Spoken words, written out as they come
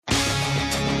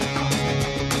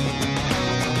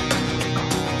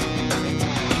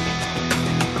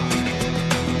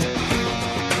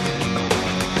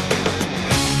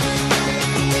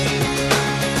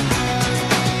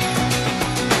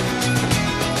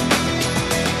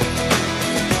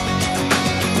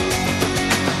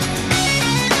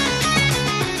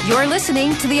You're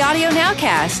listening to the Audio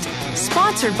Nowcast,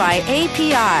 sponsored by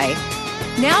API.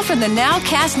 Now from the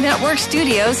Nowcast Network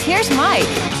studios, here's Mike.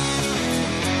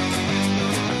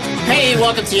 Hey,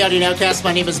 welcome to the Audio Nowcast.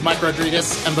 My name is Mike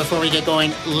Rodriguez, and before we get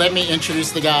going, let me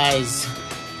introduce the guys.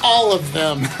 All of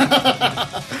them.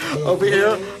 Over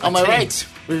here on my right,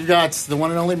 we've got the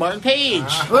one and only Martin Page.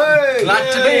 Hey, glad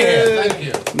to be here. Thank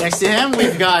you. Next to him,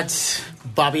 we've got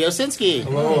Bobby Osinski.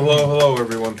 Hello,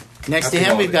 everyone. Next to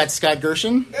him, we've got Scott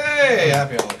Gershon. Hey,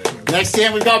 happy holidays. Next to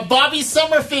him, we've got Bobby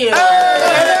Summerfield.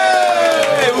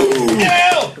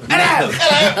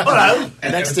 Hello.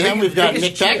 Next to him, we've got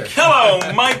Nick Peck.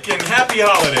 Hello, Mike, and happy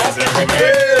holidays,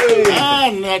 everybody.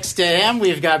 And next to him,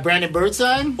 we've got Brandon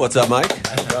Birdside. What's up, Mike?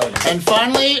 And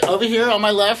finally, over here on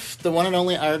my left, the one and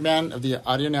only Iron Man of the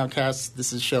Audio Nowcast.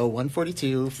 This is show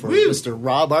 142 for Mr.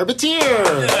 Rob Arbatier.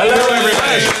 Hello,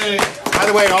 everybody. By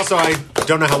the way, also, I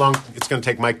don't know how long it's going to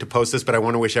take Mike to post this, but I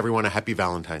want to wish everyone a happy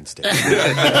Valentine's Day.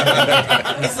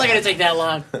 It's not going to take that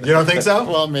long. You don't think so?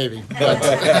 Well, maybe. But,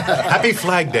 Happy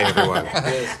Flag Day, everyone.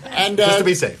 and Just to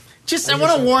be safe. I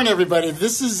want to warn everybody,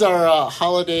 this is our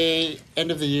holiday,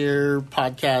 end-of-the-year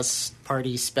podcast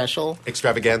party special.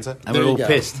 Extravaganza. And we're all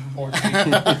pissed. Wow.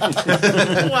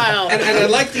 And I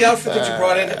like the outfit that you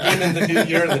brought in the new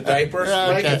year, the diapers.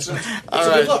 Okay. Mike, it's a All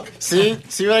good right. look. See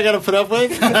what I got to put up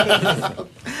with?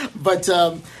 But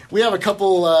we have a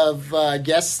couple of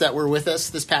guests that were with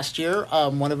us this past year.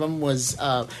 One of them was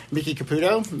Mickey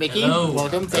Caputo. Mickey,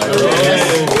 welcome. Thank you.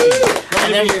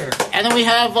 Yes. And then we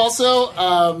have also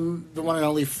the one and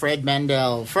only Fred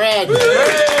Mandel. Fred.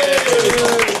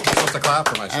 Supposed to clap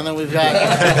for myself. And then we've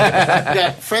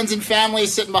got friends and family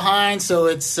sitting behind, so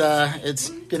it's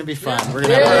going to be fun. We're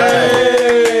going to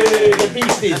have The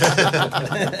beasties. I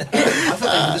thought they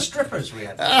were the strippers we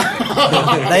had.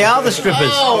 They are the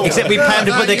strippers, except we pay them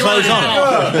to put their clothes on.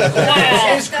 Wow.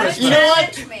 You know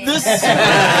what? This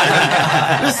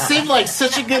seemed like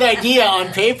such a good idea on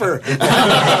paper.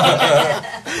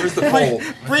 Where's the poll?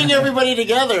 Bring everybody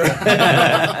together.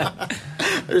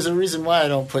 There's a reason why I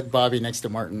don't put Bobby next to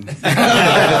Martin.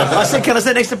 I said, can I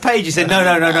sit next to Paige? He said, no,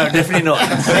 definitely not.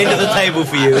 End of the table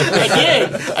for you.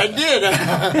 I did.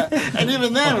 And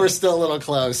even then, we're still a little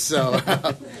close. So,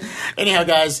 anyhow,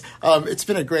 guys, it's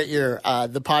been a great year.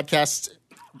 The podcast,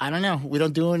 I don't know. We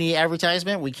don't do any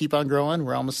advertisement. We keep on growing.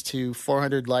 We're almost to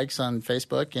 400 likes on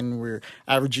Facebook, and we're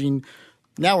averaging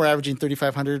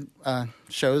 3,500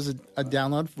 shows a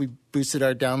download. We boosted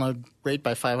our download rate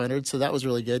by 500, so that was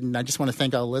really good. And I just want to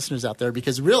thank all the listeners out there,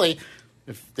 because really,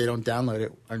 if they don't download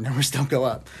it, our numbers don't go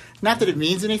up. Not that it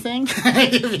means anything,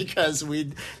 because we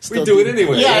do it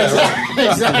anyway. Yeah,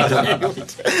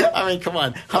 exactly. I mean, come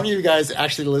on. How many of you guys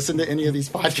actually listen to any of these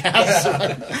podcasts?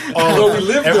 Although we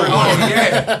live there. Oh,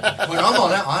 yeah. When I'm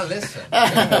on it, I listen.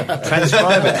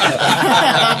 Transcribe it.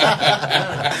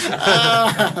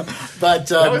 But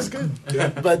That was good.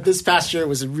 But this past year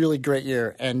was a really great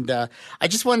year, and I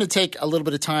just wanted to take a little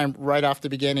bit of time right off the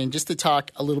beginning just to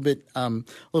talk a little bit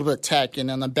tech,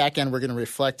 and on the back end we're going to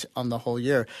reflect on the whole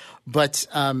year. But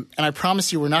and I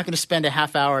promise you, we're not going to spend a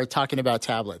half hour talking about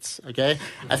tablets. Okay,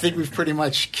 I think we've pretty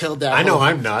much killed that. I know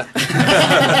I'm not.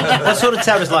 What sort of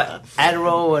tablets, like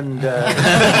Adderall and...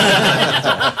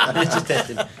 It's just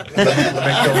testing. No,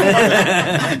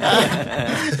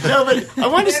 but I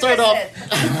want to start off.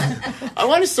 I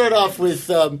want to start off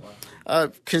with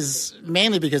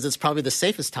mainly because it's probably the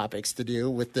safest topics to do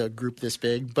with the group this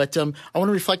big. But I want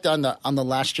to reflect on the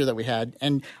last year that we had,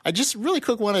 and I just really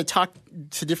quick want to talk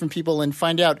to different people and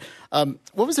find out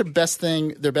what was their best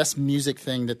music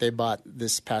thing that they bought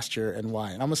this past year and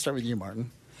why. And I'm going to start with you,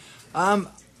 Martin.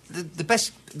 The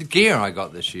best gear I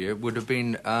got this year would have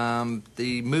been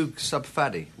the Moog Sub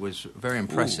Fatty. Was very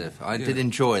impressive. I did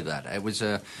enjoy that. It was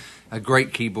a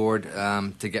great keyboard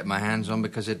to get my hands on,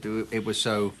 because it was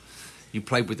so. You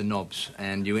played with the knobs,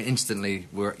 and you instantly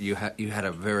you had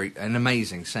an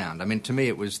amazing sound. I mean, to me,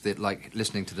 it was like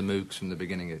listening to the Moogs from the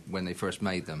beginning when they first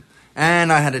made them.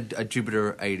 And I had a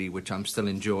Jupiter 80, which I'm still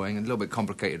enjoying, and a little bit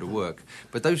complicated to work.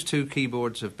 But those two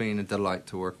keyboards have been a delight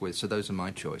to work with, so those are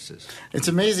my choices. It's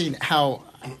amazing how,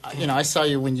 I saw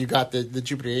you when you got the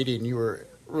Jupiter 80, and you were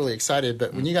really excited,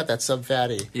 but when you got that Sub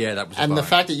Fatty, that was the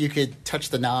fact that you could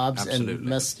touch the knobs Absolutely.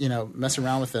 and mess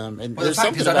around with them, and Well, the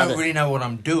fact is, I don't really know what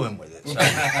I'm doing with it. So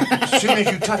as soon as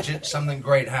you touch it, something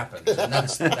great happens, and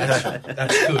that's good.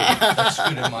 That's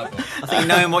good in my book. I think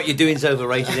knowing what you're doing is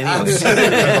overrated anyway.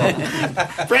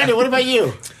 Brandon, what about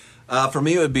you? For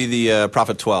me, it would be the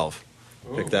Prophet 12.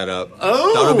 Picked that up.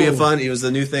 Oh. Thought it would be a fun. It was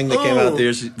the new thing that came out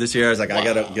this year. I was like, I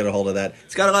got to get a hold of that.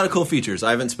 It's got a lot of cool features.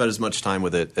 I haven't spent as much time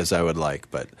with it as I would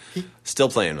like, but still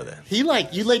playing with it. You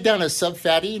laid down a sub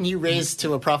fatty and you raised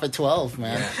to a Prophet 12,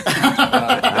 man.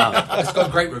 It's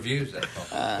got great reviews.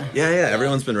 Yeah.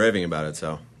 Everyone's been raving about it,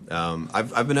 so.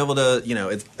 I've been able to,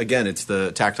 it's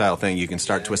the tactile thing. You can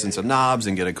start twisting some knobs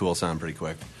and get a cool sound pretty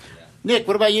quick. Nick,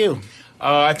 what about you?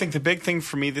 I think the big thing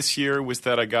for me this year was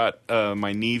that I got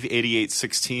my Neve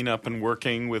 8816 up and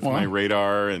working with my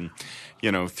radar and,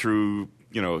 through,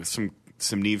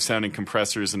 some Neve sounding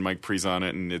compressors and mic pre's on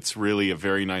it. And it's really a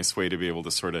very nice way to be able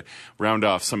to sort of round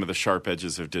off some of the sharp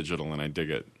edges of digital, and I dig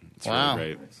it. It's really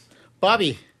great.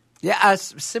 Bobby? Yeah, a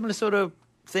similar sort of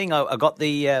thing. I got my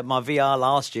VR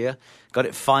last year, got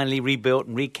it finally rebuilt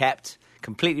and recapped.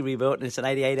 Completely rebuilt, and it's an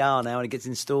 88R now, and it gets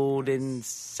installed in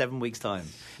 7 weeks' time.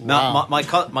 Wow. Now,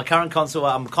 my current console,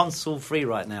 I'm console free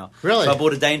right now. Really? So I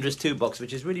bought a Dangerous 2 box,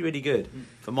 which is really, really good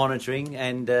for monitoring,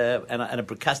 and a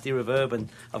Bricasti reverb, and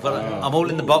I'm all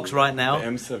in the box right now. The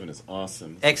M7 is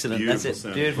awesome. Excellent, that's it.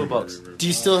 Sound. Beautiful box. Do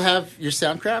you still have your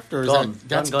Soundcraft, or is Gone.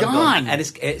 that's gone? And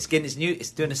it's new. It's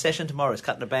doing a session tomorrow. It's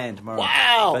cutting a band tomorrow.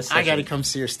 Wow! First I session. got to come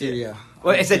see your studio.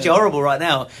 Well, it's actually horrible right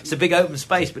now. It's a big open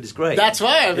space, but it's great. That's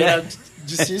why. I mean, Yeah. I'm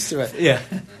just used to it. Yeah.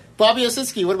 Bobby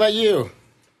Osinsky, what about you?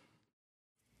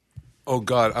 Oh,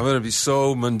 God, I'm going to be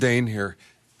so mundane here.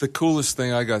 The coolest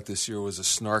thing I got this year was a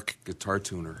Snark guitar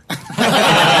tuner. Which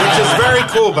is very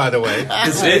cool, by the way.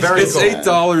 It's very cool.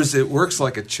 $8. It works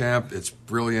like a champ. It's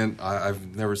brilliant.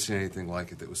 I've never seen anything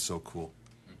like it that was so cool.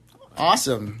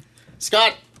 Awesome.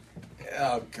 Scott?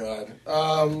 Oh, God.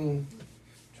 Trying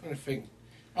to think.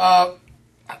 I'm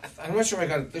not sure if I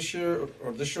got it this year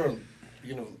or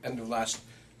end of last.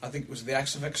 I think it was the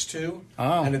XFX2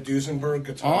 and the Duesenberg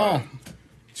guitar.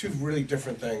 Two really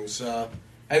different things. And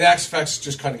the XFX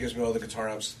just kind of gives me all the guitar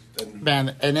amps.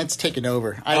 Man, and it's taken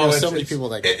over. I know so many people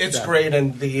that it's that. great,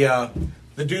 and the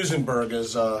Duesenberg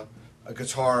is a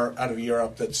guitar out of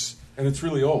Europe that's... And it's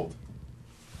really old.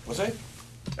 What's that?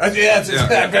 I get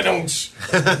this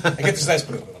nice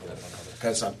kind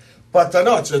of sound. But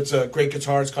no, it's a great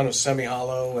guitar. It's kind of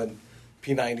semi-hollow and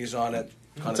P90s on it.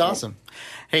 That's awesome.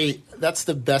 Hey, that's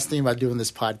the best thing about doing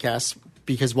this podcast,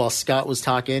 because while Scott was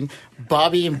talking,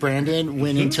 Bobby and Brandon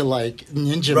went into like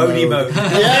ninja Roadie mode.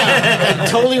 Yeah,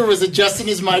 and totally was adjusting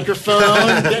his microphone,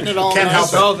 getting it all Can't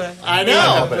nice. help it. I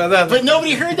know, but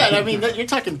nobody heard that. I mean, you're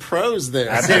talking pros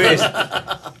there. Serious.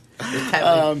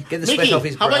 Get the sweat Mickey, off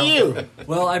his how brow. about you?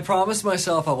 Well, I promised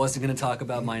myself I wasn't going to talk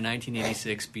about my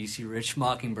 1986 BC Rich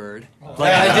Mockingbird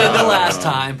like I did the last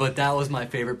time, but that was my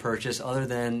favorite purchase other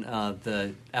than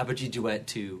the Apogee Duet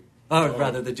 2. Or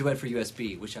rather, the Duet for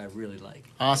USB, which I really like.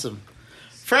 Awesome.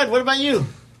 Fred, what about you?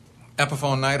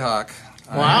 Epiphone Nighthawk.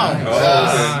 Wow.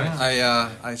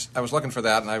 I was looking for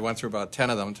that, and I went through about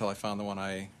 10 of them until I found the one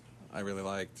I really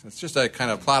liked. It's just a kind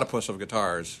of platypus of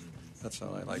guitars. That's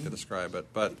how I like to describe it.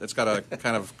 But it's got a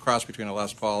kind of cross between a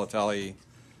Les Paul, a Tele,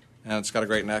 and it's got a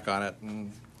great neck on it.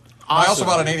 And I also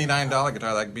bought an $89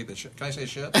 guitar that can beat the shit. Can I say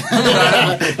shit? Sure,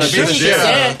 you can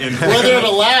say it. Whether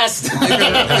it'll last. You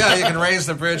can raise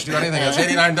the bridge, do anything. It's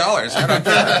 $89. I don't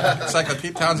care. It's like the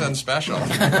Pete Townsend special.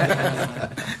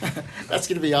 That's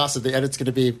going to be awesome. The edit's going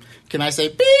to be, can I say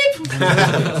beep?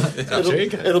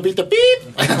 It'll beat the beep.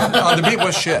 Oh, the beep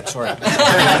was shit, sorry.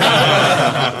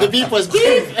 The beep was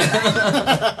beep.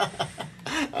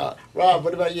 Rob,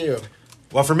 what about you?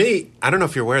 Well, for me, I don't know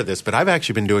if you're aware of this, but I've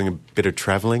actually been doing a bit of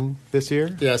traveling this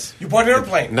year. Yes. You bought an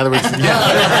airplane. In other words, Have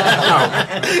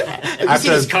you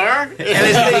seen his car? He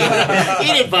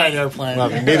didn't buy an airplane. Well,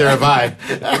 neither have I.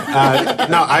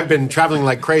 No, I've been traveling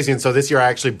like crazy, and so this year I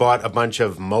actually bought a bunch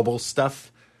of mobile stuff,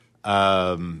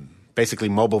 basically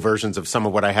mobile versions of some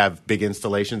of what I have big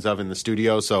installations of in the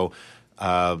studio. So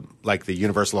like the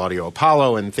Universal Audio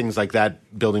Apollo and things like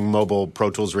that, building mobile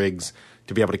Pro Tools rigs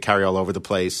to be able to carry all over the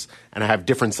place. And I have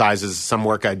different sizes. Some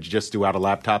work I just do out of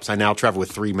laptops. I now travel with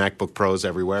 3 MacBook Pros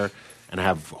everywhere, and I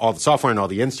have all the software and all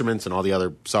the instruments and all the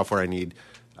other software I need.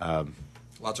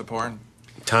 Lots of porn.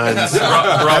 Tons. Rob,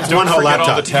 That's don't one whole forget laptop.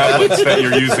 all the tablets that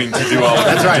you're using to do all of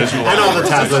That's the right. digital. And all the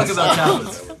tablets.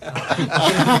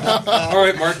 All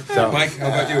right, Mark. Mike, how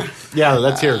about you? Yeah,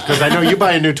 let's hear it, because I know you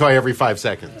buy a new toy every 5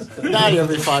 seconds. Not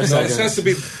every 5 No, seconds. this has to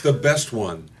be the best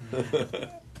one.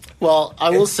 Well, I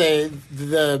will say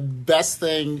the best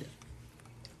thing.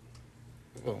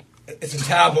 Well, It's a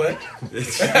tablet. I don't know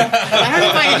if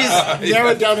I can just narrow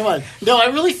it down to one. No, I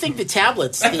really think the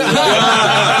tablets. No,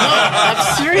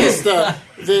 I'm serious.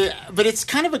 But it's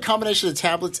kind of a combination of the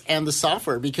tablets and the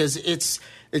software because it's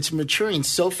maturing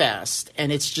so fast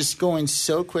and it's just going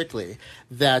so quickly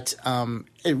that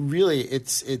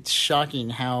it's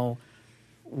shocking how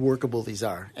workable these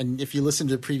are. And if you listen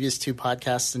to the previous 2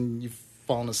 podcasts and you've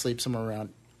fallen asleep somewhere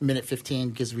around minute 15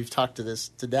 because we've talked to this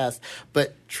to death,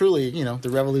 but truly, the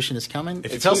revolution is coming.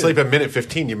 If you fell asleep at minute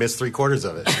 15, you missed 3/4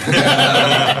 of it.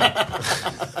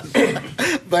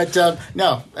 But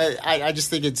no, I just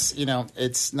think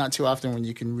it's not too often when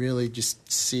you can really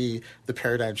just see the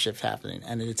paradigm shift happening,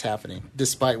 and it's happening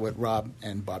despite what Rob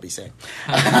and Bobby say.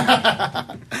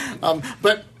 But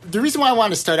the reason why I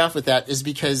wanted to start off with that is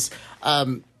because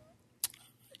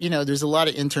there's a lot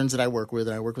of interns that I work with,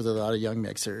 and I work with a lot of young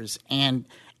mixers, and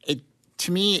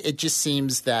to me, it just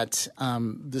seems that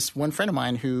this one friend of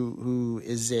mine who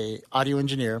is a audio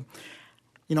engineer,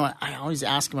 I always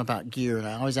ask him about gear, and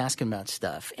I always ask him about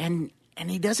stuff, and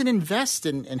he doesn't invest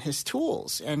in his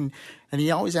tools, and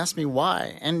he always asks me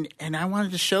why, and I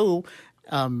wanted to show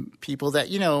people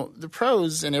that the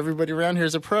pros and everybody around here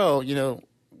is a pro.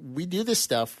 We do this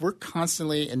stuff. We're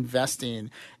constantly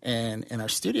investing in our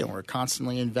studio. We're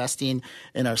constantly investing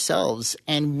in ourselves.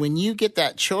 And when you get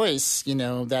that choice,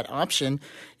 that option,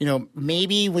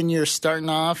 maybe when you're starting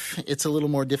off, it's a little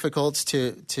more difficult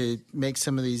to make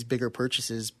some of these bigger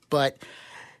purchases. But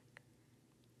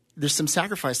there's some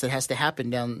sacrifice that has to happen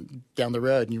down the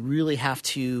road, and you really have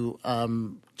to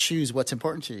choose what's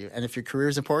important to you. And if your career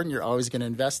is important, you're always going to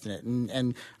invest in it.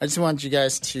 And I just wanted you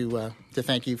guys to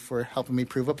thank you for helping me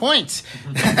prove a point.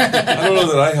 I don't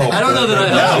know that I helped. I don't know that I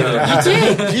helped.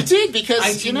 You did because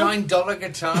 $99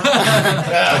 guitar.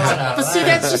 But see,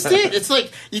 that's just it. It's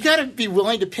like you got to be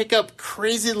willing to pick up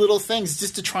crazy little things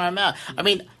just to try them out. I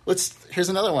mean, here's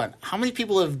another one. How many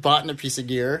people have bought a piece of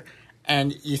gear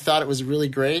and you thought it was really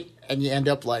great, and you end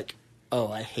up like,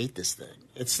 oh, I hate this thing.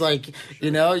 It's like,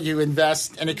 you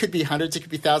invest, and it could be hundreds, it could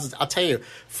be thousands. I'll tell you,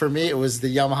 for me, it was the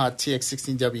Yamaha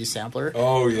TX16W sampler.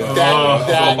 Oh, yeah.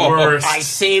 That worst. I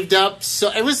saved up.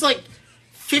 So it was like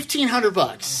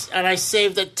 $1,500, and I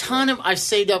saved I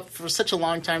saved up for such a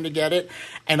long time to get it,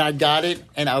 and I got it,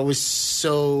 and I was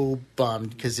so bummed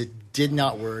because it did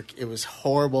not work. It was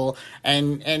horrible,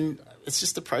 and it's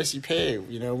just the price you pay,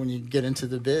 when you get into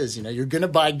the biz. You're going to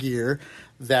buy gear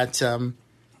that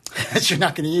that you're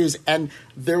not going to use, and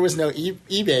there was no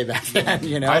eBay back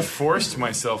then. I forced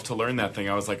myself to learn that thing.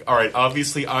 I was like, all right,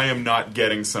 obviously I am not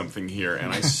getting something here,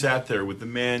 and I sat there with the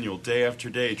manual day after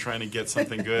day trying to get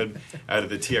something good out of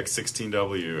the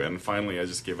TX16W, and finally I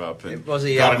just gave up and got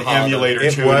an emulator to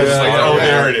it.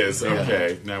 There it is.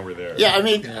 Okay, now we're there. Yeah, I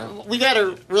mean, we got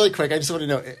to really quick. I just want to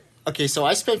know. Okay, so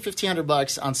I spent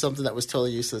 $1,500 on something that was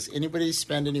totally useless. Anybody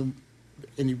spend any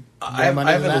money I have on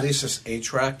an that? Alesis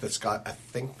A-Track that's got, I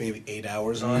think, maybe 8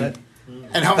 hours on it.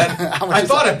 And how much I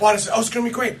thought I bought it. I said, it's going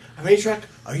to be great. I have an A-Track.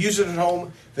 I'll use it at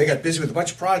home. They got busy with a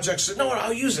bunch of projects. I said, no,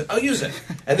 I'll use it.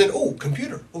 And then,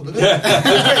 computer. Look at that.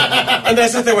 And then I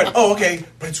sat there and went, okay,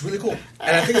 but it's really cool.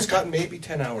 And I think it's got maybe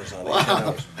 10 hours on it. Wow. 10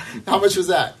 hours. How much was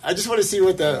that? I just want to see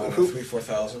what the...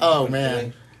 3,000-4,000. Oh,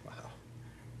 man.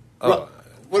 Wow.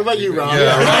 What about you, Rob?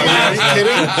 Yeah, are you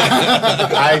kidding?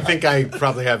 I think I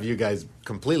probably have you guys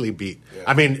completely beat. Yeah.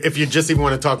 I mean, if you just even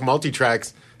want to talk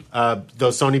multi-tracks,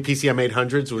 those Sony PCM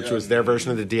 800s, which was their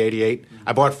version of the D88,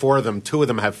 I bought 4 of them. 2 of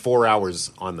them have 4 hours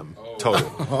on them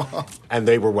total. And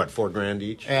they were, $4,000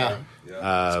 each? Yeah.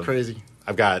 It's crazy.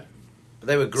 I've got...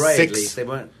 They were grey, 6. at least. They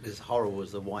weren't as horrible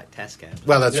as the white Tascam.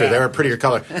 Well, that's true. They were a prettier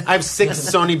color. I have 6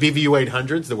 Sony BVU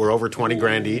 800s that were over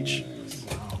 $20,000 each.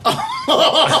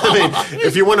 I mean,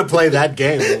 if you want to play that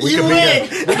game, we can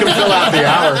fill out the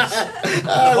hours.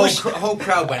 The whole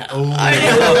crowd went, I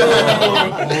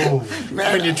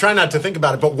mean, you try not to think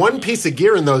about it, but one piece of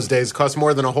gear in those days cost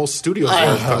more than a whole studio's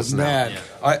worth costs now.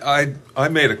 I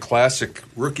made a classic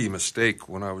rookie mistake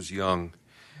when I was young,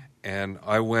 and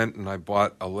I went and I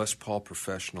bought a Les Paul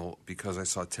Professional because I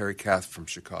saw Terry Kath from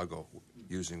Chicago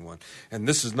using one. And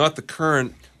this is not the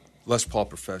current Les Paul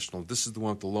Professional. This is the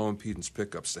one with the low impedance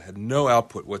pickups that had no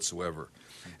output whatsoever.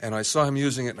 And I saw him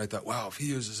using it, and I thought, wow, if he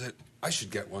uses it, I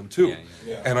should get one too.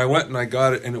 Yeah. And I went and I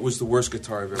got it, and it was the worst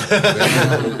guitar I've ever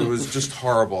had. It was just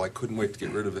horrible. I couldn't wait to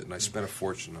get rid of it, and I spent a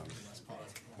fortune on it.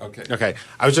 Okay.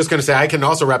 I was just going to say, I can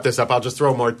also wrap this up. I'll just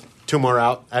throw two more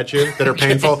out at you that are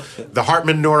painful. The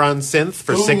Hartman Neuron synth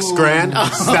for $6,000.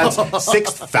 That's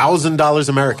 $6,000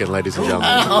 American, ladies and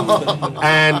gentlemen.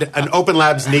 And an Open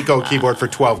Labs Nico keyboard for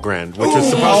 $12,000,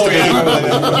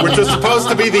 which was supposed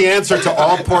to be the answer to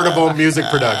all portable music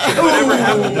production.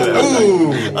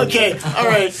 Okay, all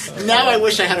right. Now I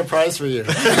wish I had a prize for you.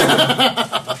 Okay,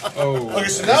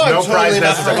 so now I'm totally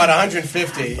enough for about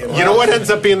 150. You know what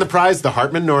ends up being the prize? The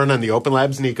Hartman Neuron and the Open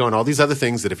Labs Nico and all these other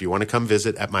things that if you want to come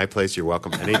visit at my place, you're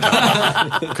welcome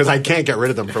anytime. Because I can't get rid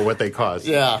of them for what they cost.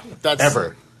 Yeah, that's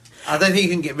ever. I don't think you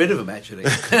can get rid of them, actually.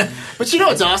 But you know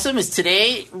what's awesome is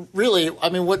today, really, I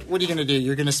mean, what are you going to do?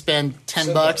 You're going to spend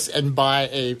 $10 and buy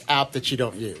a app that you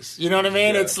don't use. You know what I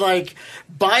mean? Yeah. It's like,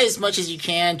 buy as much as you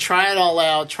can, try it all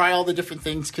out, try all the different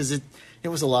things, because it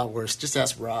was a lot worse. Just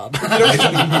ask Rob.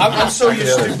 I'm so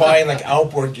used to buying like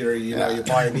outboard gear. You know, you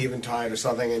buy an Eventide or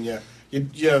something, and you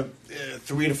 $3,000 to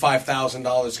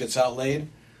 $5,000 gets outlaid.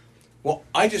 Well,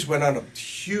 I just went on a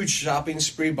huge shopping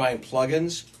spree buying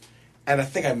plugins, and I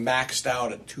think I maxed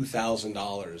out at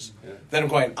 $2,000. Yeah. Then I'm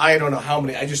going, I don't know how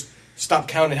many. I just stopped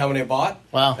counting how many I bought.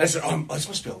 Wow. And I said, oh, this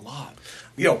must be a lot.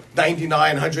 You know, 99,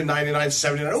 199,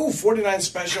 79. Oh, 49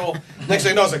 special. Next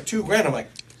thing I know, it's like $2,000. I'm like,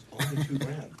 only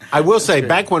 $2,000. I will say,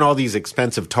 back when all these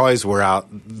expensive toys were out,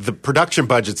 the production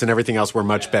budgets and everything else were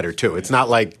much better, too. It's not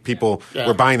like people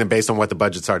were buying them based on what the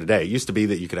budgets are today. It used to be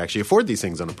that you could actually afford these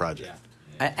things on a project. Yeah.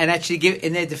 And actually,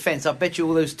 in their defence, I bet you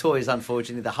all those toys,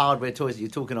 unfortunately, the hardware toys that you're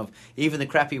talking of, even the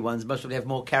crappy ones, most probably have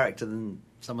more character than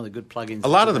some of the good plugins. A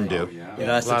lot of them do. You know,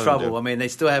 that's the trouble. I mean, they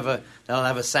still have they'll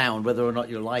have a sound, whether or not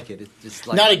you like it. It's just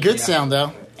like, not a good sound,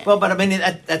 though. Well, but I mean,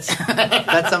 that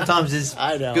sometimes is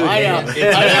I know. good. I know. It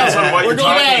depends on what you're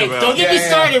talking about. Don't get me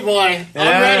started, boy.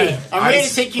 I'm ready. I'm ready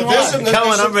to take you on. Come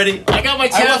on, I'm ready. I got my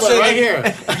tablet right here.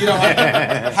 You know,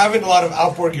 having a lot of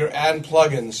outboard gear and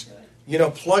plugins. You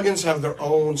know, plugins have their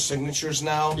own signatures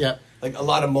now. Yeah. Like a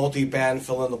lot of multi-band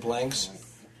fill in the blanks,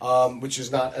 which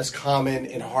is not as common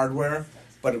in hardware.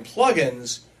 But in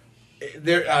plugins, I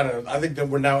don't know. I think that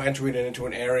we're now entering into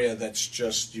an area that's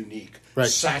just unique. Right.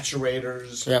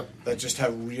 Saturators that just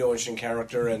have real interesting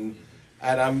character, and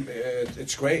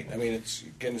it's great. I mean, it's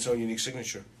getting its own unique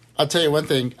signature. I'll tell you one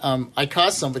thing. I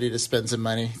caused somebody to spend some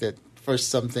money for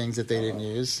some things that they didn't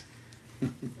use.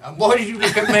 Why did you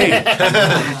look at me?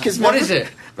 What is it?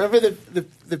 Remember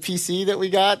the PC that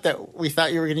we got that we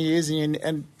thought you were going to use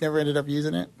and never ended up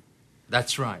using it?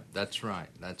 That's right.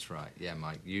 Yeah,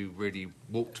 Mike, you really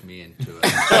walked me into a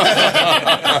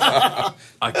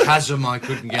chasm I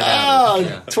couldn't get out of.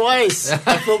 Yeah. Twice.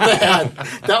 I feel bad.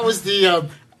 That was the.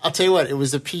 I'll tell you what. It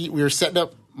was we were setting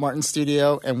up Martin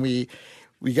Studio, and we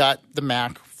got the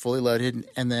Mac fully loaded,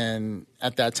 and then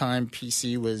at that time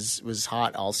PC was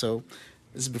hot also.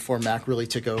 This is before Mac really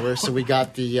took over. So we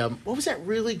got the what was that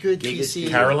really good PC?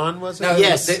 Carillon, was it? No,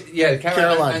 yes.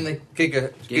 Carillon and the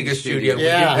Giga Studio.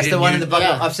 Yeah, that's the one in the bottom.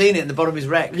 Yeah. I've seen it in the bottom of his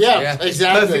rack. Yeah,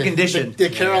 exactly. Perfect condition. The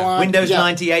Carillon. Windows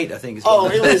 98, I think. Is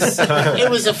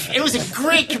it was a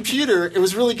great computer. It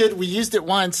was really good. We used it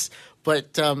once.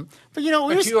 But you know,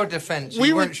 to your defense,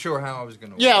 we weren't sure how I was going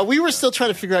to work. Yeah, we were still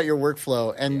trying to figure out your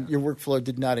workflow, and your workflow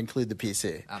did not include the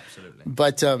PC. Absolutely.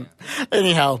 But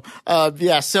anyhow,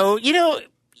 so, you know,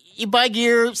 you buy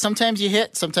gear, sometimes you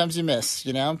hit, sometimes you miss,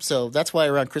 you know? So that's why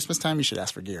around Christmas time you should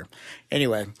ask for gear.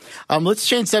 Anyway, let's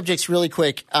change subjects really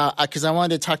quick because I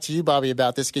wanted to talk to you, Bobby,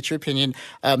 about this, get your opinion.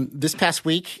 This past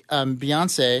week,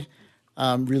 Beyonce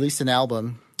released an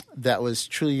album that was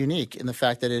truly unique in the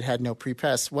fact that it had no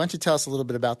pre-press. Why don't you tell us a little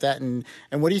bit about that, and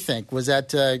what do you think? Was that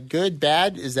good,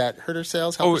 bad? Is that hurt her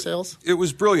sales, help her sales? It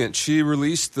was brilliant. She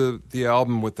released the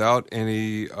album without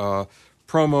any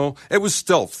promo. It was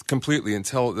stealth completely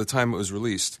until the time it was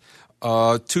released.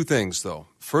 Two things, though.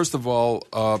 First of all,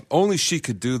 only she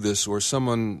could do this, or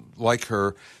someone like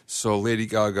her, so Lady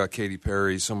Gaga, Katy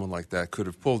Perry, someone like that, could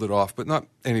have pulled it off, but not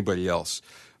anybody else.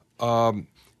 The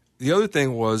other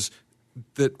thing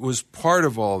that was part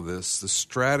of all this, the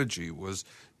strategy was,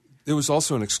 there was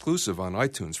also an exclusive on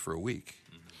iTunes for a week.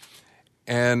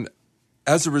 And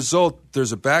as a result,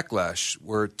 there's a backlash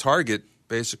where Target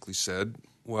basically said,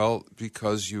 well,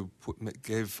 because you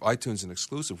gave iTunes an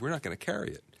exclusive, we're not going to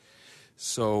carry it.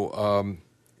 So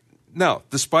now,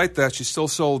 despite that, she still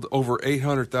sold over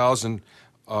 800,000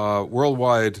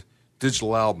 worldwide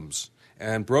digital albums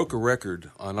and broke a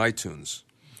record on iTunes.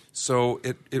 So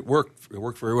it worked. It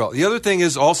worked very well. The other thing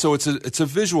is also it's a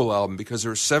visual album because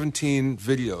there are 17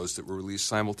 videos that were released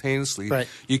simultaneously. Right.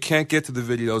 You can't get to the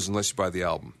videos unless you buy the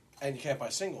album. And you can't buy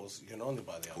singles. You can only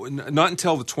buy the album. Not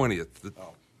until the 20th.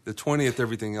 The 20th,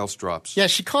 everything else drops. Yeah,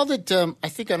 she called it, I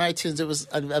think on iTunes, it was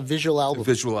a visual album. A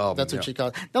visual album, That's what yeah. she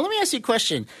called it. Now, let me ask you a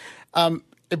question.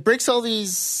 It breaks all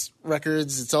these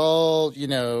records. It's all,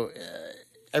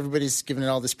 everybody's giving it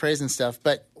all this praise and stuff.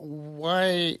 But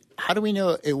how do we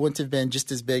know it wouldn't have been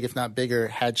just as big, if not bigger,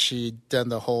 had she done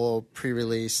the whole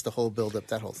pre-release, the whole build-up,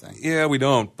 that whole thing? Yeah, we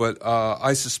don't, but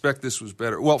I suspect this was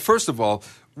better. Well, first of all,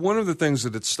 one of the things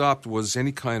that it stopped was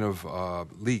any kind of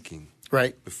leaking.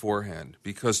 Right. Beforehand,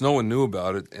 because no one knew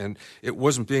about it, and it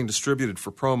wasn't being distributed for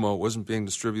promo. It wasn't being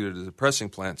distributed at the pressing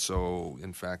plant. So,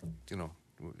 in fact,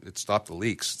 it stopped the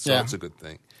leaks. So it's a good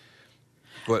thing.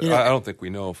 But I don't think we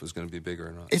know if it's going to be bigger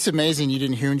or not. It's amazing you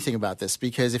didn't hear anything about this,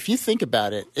 because if you think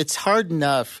about it, it's hard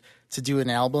enough to do an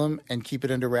album and keep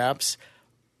it under wraps,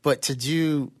 but to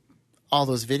do all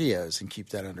those videos and keep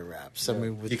that under wraps. I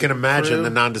mean, with you can imagine crew, the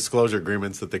non-disclosure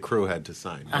agreements that the crew had to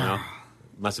sign.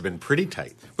 Must have been pretty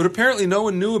tight. But apparently no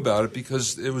one knew about it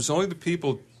because it was only the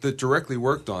people that directly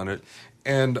worked on it.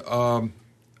 And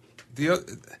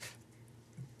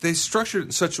they structured it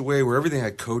in such a way where everything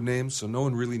had code names, so no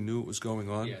one really knew what was going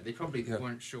on. Yeah, they probably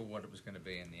weren't sure what it was going to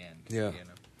be in the end. Yeah.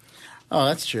 Oh,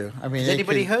 that's true. I mean, has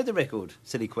anybody heard the record?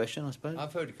 Silly question, I suppose.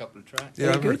 I've heard a couple of tracks.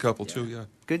 Yeah, I've heard a couple too, yeah.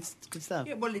 Good stuff.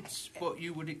 Yeah, well, it's what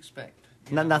you would expect.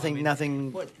 Nothing.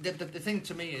 Well, the thing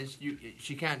to me is,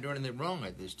 she can't do anything wrong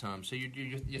at this time. So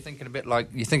you're thinking a bit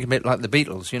like the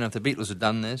Beatles. If the Beatles had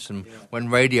done this, and when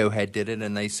Radiohead did it,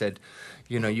 and they said,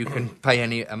 you can pay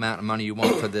any amount of money you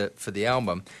want for the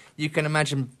album. You can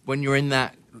imagine when you're in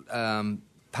that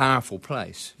powerful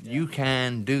place, you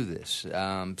can do this.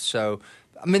 So,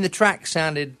 I mean, the track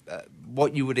sounded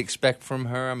what you would expect from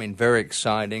her. I mean, very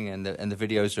exciting, and the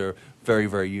videos are very,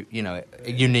 very,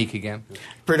 unique again.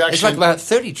 Production. It's like about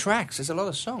 30 tracks. There's a lot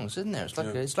of songs, isn't there?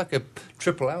 It's like a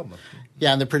triple album.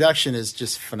 Yeah, and the production is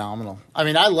just phenomenal. I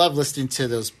mean, I love listening to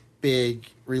those big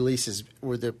releases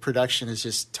where the production is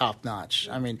just top notch.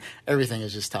 I mean, everything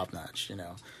is just top notch.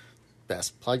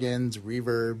 Best plugins,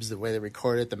 reverbs, the way they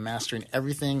record it, the mastering,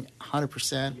 everything,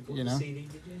 100%. CD,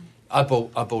 did you? I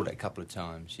bought it a couple of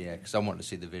times, because I want to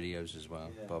see the videos as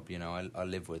well, Bob. I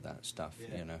live with that stuff.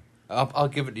 I'll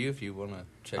give it to you if you want to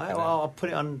check it out. I'll put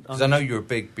it on. Because I know you're a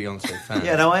big Beyonce fan.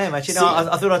 Yeah, no, I am actually. No,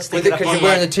 I thought I'd stick it up because you're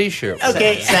wearing the T-shirt.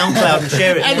 Okay, SoundCloud and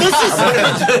share it. And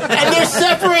and they're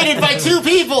separated by two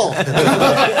people.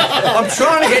 I'm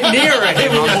trying to get nearer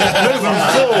him. I'm moving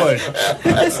forward.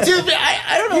 It's stupid.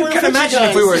 I don't know. You can imagine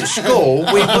if we were at school,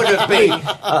 we would have been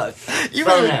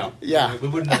thrown out. Yeah, we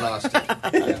wouldn't have lasted.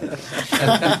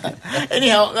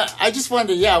 Anyhow, I just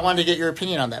wanted to get your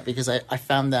opinion on that, because I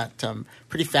found that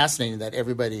pretty fascinating that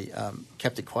everybody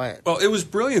kept it quiet. Well, it was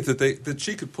brilliant that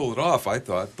she could pull it off, I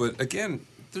thought. But again,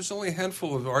 there's only a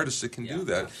handful of artists that can do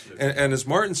that. And as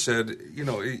Martin said,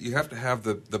 you have to have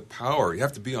the power. You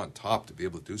have to be on top to be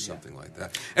able to do something like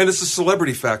that. And it's a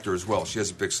celebrity factor as well. She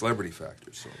has a big celebrity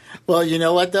factor. So. Well, you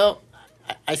know what, though?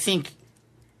 I think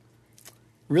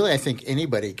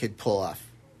anybody could pull off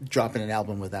dropping an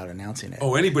album without announcing it.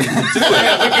 Oh, anybody can do it.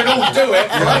 We can all do it,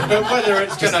 right? But whether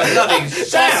it's going to bloody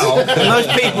sell, most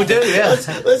people do. Yeah,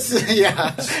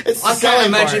 It's I can't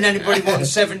imagine anybody wanting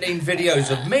 17 videos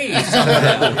of me.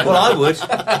 Well, I would.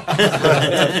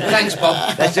 Thanks,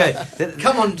 Bob. That's it.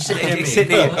 Come on, sit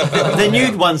here. The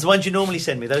nude ones, the ones you normally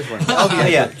send me, those ones. Oh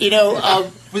yeah.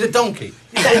 With a donkey.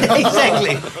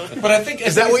 Exactly. But I think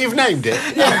Is that what you've named it?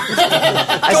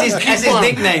 As his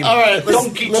nickname. All right,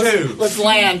 Donkey 2. Let's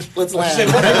land. Let's One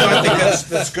land. thing I think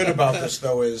that's good about this,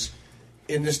 though, is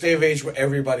in this day of age where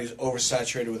everybody's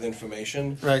oversaturated with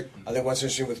information. Right. I think what's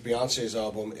interesting with Beyonce's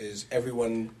album is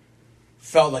everyone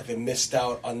felt like they missed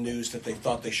out on news that they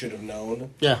thought they should have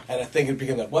known. Yeah. And I think it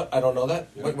became like, what? I don't know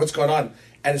that. What's going on?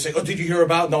 And it's like, oh, did you hear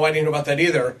about? No, I didn't know about that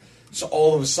either. So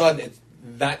all of a sudden,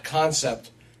 that concept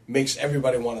makes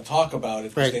everybody want to talk about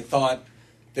it because they thought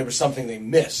there was something they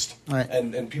missed. Right.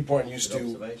 And people aren't used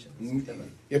to.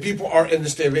 Yeah, people are in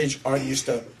this day of age aren't used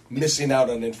to missing out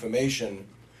on information,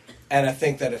 and I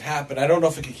think that it happened. I don't know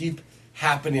if it could keep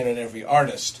happening in every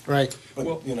artist. Right.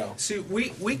 But See,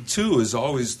 week 2 is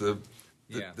always the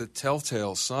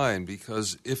telltale sign,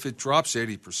 because if it drops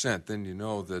 80%, then you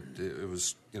know that it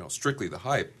was strictly the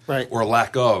hype, right, or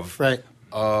lack of, right.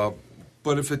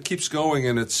 But if it keeps going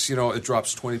and it's it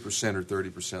drops 20% or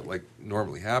 30% like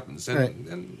normally happens,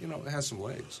 then it has some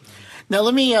legs. Now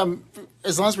let me,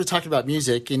 as long as we're talking about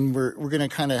music and we're going to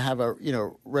kind of have a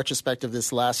retrospective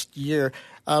this last year.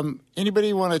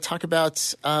 Anybody want to talk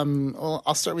about? Well,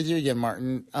 I'll start with you again,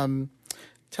 Martin.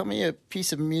 Tell me a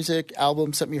piece of music,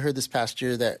 album, something you heard this past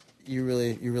year that you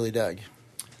really dug.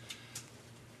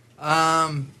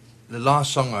 The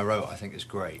last song I wrote, I think, is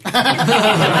great.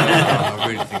 I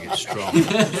really think it's strong.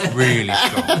 Really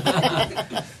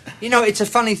strong. You know, it's a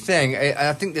funny thing.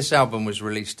 I think this album was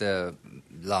released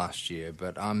last year,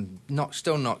 but I'm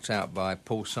still knocked out by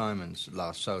Paul Simon's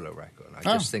last solo record. I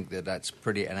just think that's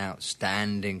an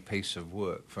outstanding piece of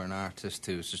work for an artist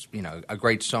who's just, a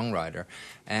great songwriter.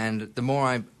 And the more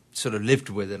I sort of lived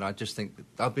with it, I just think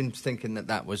I've been thinking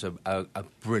that was a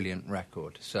brilliant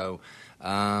record. So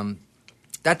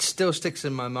that still sticks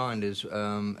in my mind as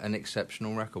an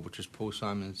exceptional record, which was Paul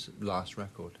Simon's last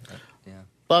record. Yeah.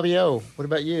 Bobby O, what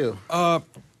about you?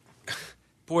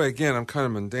 Boy, again, I'm kind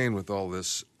of mundane with all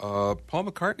this. Paul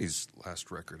McCartney's last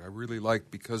record I really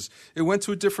liked because it went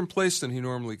to a different place than he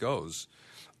normally goes.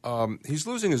 He's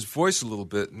losing his voice a little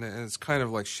bit, and it's kind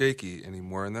of like shaky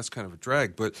anymore, and that's kind of a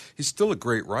drag. But he's still a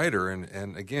great writer,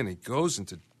 and again, he goes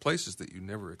into places that you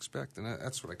never expect, and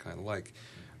that's what I kind of like.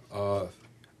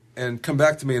 And come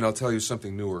back to me, and I'll tell you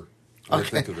something newer. What I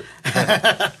think of it.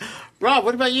 Rob,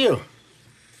 what about you?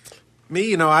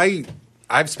 Me,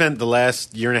 I've spent the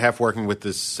last year and a half working with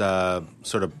this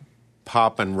sort of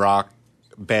pop and rock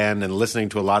band and listening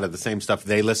to a lot of the same stuff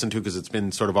they listen to because it's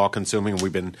been sort of all-consuming.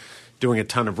 We've been doing a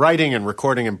ton of writing and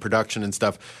recording and production and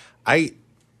stuff. I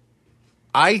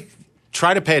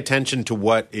try to pay attention to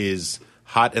what is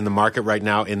hot in the market right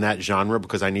now in that genre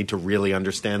because I need to really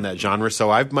understand that genre. So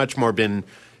I've much more been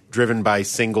driven by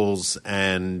singles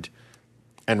and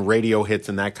radio hits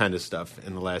and that kind of stuff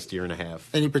in the last year and a half.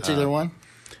 Any particular one?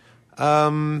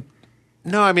 No,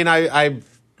 I mean, I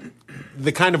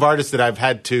the kind of artists that I've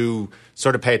had to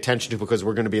sort of pay attention to because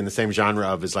we're going to be in the same genre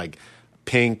of is like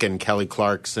Pink and Kelly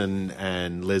Clarkson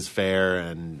and Liz Phair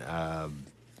and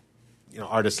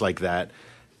artists like that.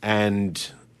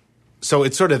 And so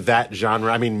it's sort of that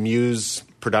genre. I mean, Muse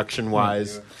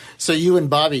production-wise. Yeah. So you and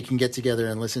Bobby can get together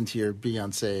and listen to your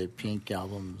Beyonce, Pink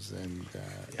albums and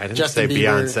I didn't Justin say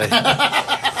Bieber.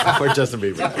 Beyonce. Or Justin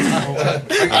Bieber.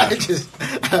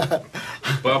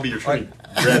 Bobby, you're trying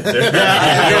red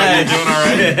there. You doing all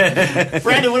right?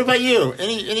 Brandon, what about you?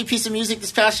 Any piece of music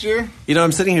this past year?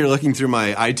 I'm sitting here looking through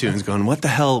my iTunes going, what the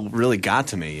hell really got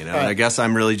to me? And I guess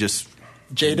I'm really just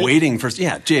jaded? waiting for...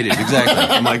 Yeah, jaded, exactly.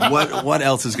 I'm like, what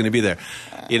else is going to be there?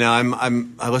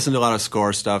 I listen to a lot of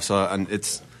score stuff, so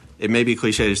it may be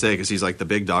cliche to say because he's like the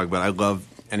big dog, but I love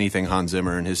anything Hans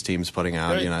Zimmer and his team's putting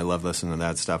out. Right. I love listening to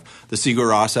that stuff. The Sigur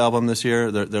Rós album this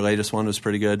year, their latest one was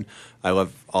pretty good. I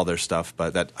love all their stuff,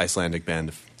 but that Icelandic band,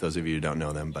 if those of you who don't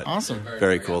know them, but awesome.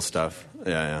 Very cool stuff.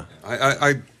 Yeah.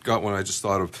 I got one I just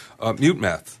thought of. Mute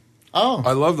Math. Oh.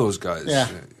 I love those guys. Yeah.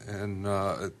 And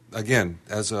again,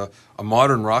 as a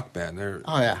modern rock band, they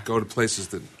go to places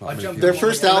that not many Their people-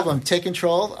 first album, Take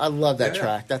Control, I love that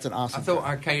track. That's an awesome I thought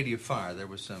track. Arcadia Fire, there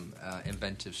was some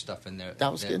inventive stuff in there.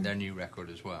 That was good. Their new record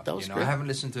as well. That was I great. haven't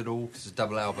listened to it all because it's a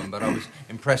double album, but I was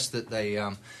impressed that they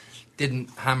didn't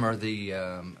hammer the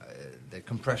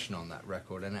compression on that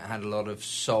record, and it had a lot of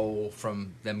soul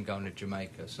from them going to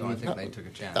Jamaica. So I think they took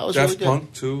a chance. That was Daft really good.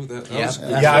 Punk too. That was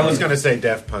good. Yeah, I was going to say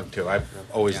Daft Punk too. I've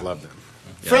always loved them.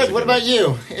 Fred, what about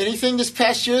you? Anything this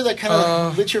past year that kind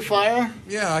of lit your fire?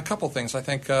 Yeah, a couple things. I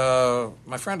think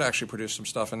my friend actually produced some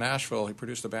stuff in Nashville. He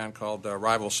produced a band called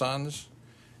Rival Sons,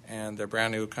 and they're a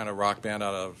brand new kind of rock band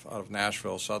out of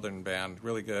Nashville, southern band,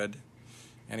 really good.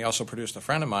 And he also produced a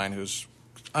friend of mine who's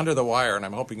under the wire, and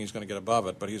I'm hoping he's going to get above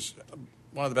it, but he's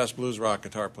one of the best blues rock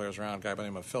guitar players around, a guy by the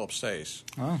name of Philip Stace.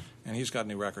 Oh. And he's got a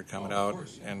new record coming out.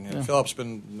 And Philip's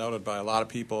been noted by a lot of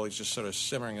people. He's just sort of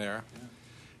simmering there.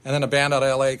 And then a band out of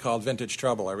L.A. called Vintage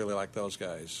Trouble. I really like those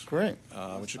guys. Great.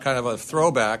 Which is kind of a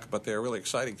throwback, but they're a really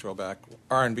exciting throwback.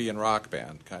 R&B and rock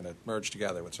band kind of merged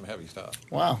together with some heavy stuff.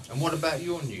 Wow. And what about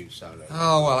your new solo?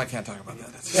 Oh, well, I can't talk about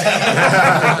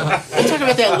that. We'll talk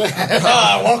about that later.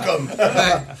 Welcome.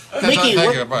 Mickey, Thank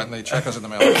what- you, but the check is in the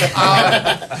mail.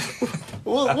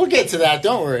 We'll get to that.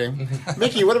 Don't worry.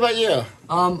 Mickey, what about you?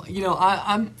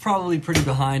 I'm probably pretty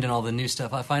behind on all the new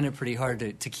stuff. I find it pretty hard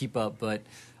to keep up, but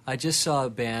I just saw a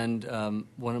band,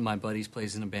 one of my buddies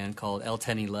plays in a band called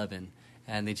L1011,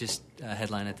 and they just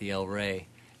headline at the El Rey.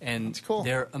 And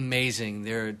they're amazing.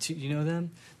 You know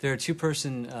them? They're a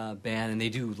two-person band, and they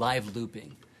do live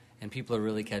looping, and people are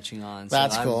really catching on.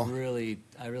 That's so cool.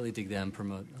 I really dig them.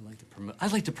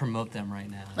 I'd like to promote them right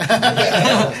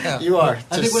now. You are.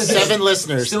 I To think what 7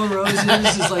 listeners. Stone Roses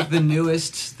is like the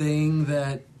newest thing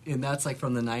and that's like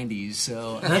from the 90s.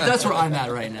 So that's where I'm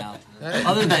at right now.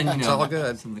 Other than, It's all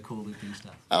good. some of the cool looping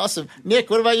stuff. Awesome.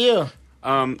 Nick, what about you?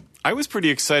 I was pretty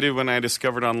excited when I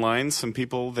discovered online some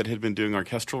people that had been doing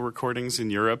orchestral recordings in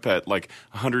Europe at like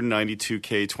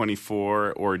 192K24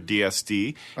 or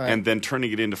DSD, and then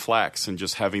turning it into FLACs and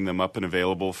just having them up and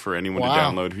available for anyone to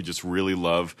download who just really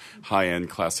love high-end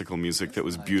classical music that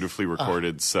was beautifully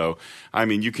recorded. So, I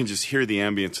mean, you can just hear the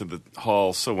ambience of the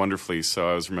hall so wonderfully. So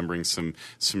I was remembering some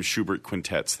Schubert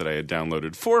quintets that I had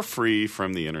downloaded for free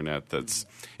from the internet.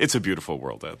 It's a beautiful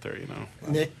world out there, you know.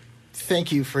 Nick,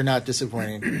 thank you for not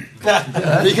disappointing.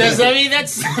 Because, I mean,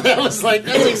 that's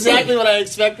exactly what I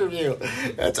expect from you.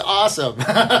 That's awesome.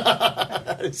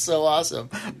 It's so awesome.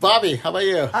 Bobby, how about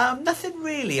you? Nothing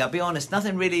really, I'll be honest.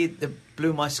 Nothing really that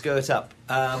blew my skirt up.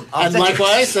 And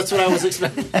likewise, that's what I was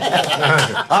expecting.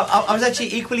 I was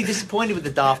actually equally disappointed with the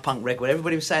Daft Punk record.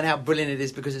 Everybody was saying how brilliant it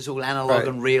is because it's all analog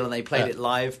and real and they played it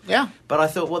live. Yeah. But I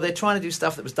thought, well, they're trying to do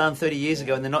stuff that was done 30 years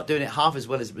ago and they're not doing it half as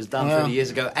well as it was done 30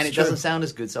 years ago, and it doesn't sound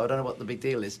as good, so I don't know what the big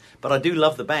deal is. But I do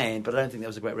love the band, but I don't think that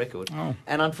was a great record.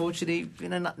 And unfortunately,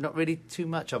 not really too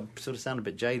much. I sort of sound a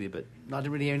bit jaded, but I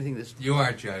didn't really hear anything that's... You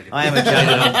are jaded. I am a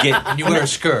jaded git. And you wear a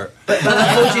skirt. But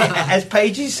unfortunately, as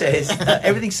Paige says,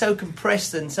 everything's so compressed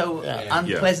and so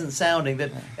unpleasant sounding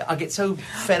that I get so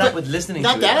fed up with listening to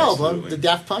it. Not that album, the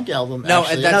Daft Punk album. No,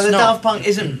 the Daft Punk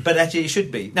isn't, but actually it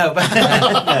should be. No, but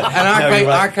and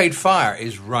Arcade Fire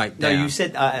is right down. No, you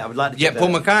said I would like to. Yeah, Paul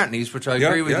McCartney's, which I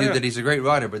agree with you that he's a great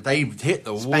writer, but they hit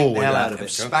the wall with that.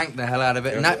 Spanked the hell out of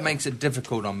it, and that makes it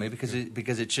difficult on me because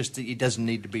it's just it doesn't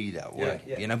need to be that way,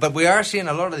 you know. But we are seeing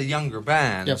a lot of the younger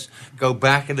bands go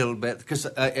back a little bit because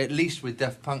at least with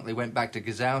Daft Punk they went back to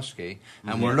Gazowski,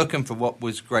 and we're looking for what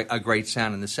was a great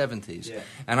sound in the 70s.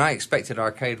 And I expected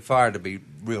Arcade Fire to be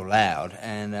real loud,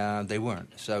 and they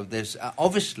weren't. So there's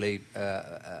obviously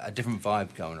a different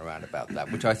vibe going around about that,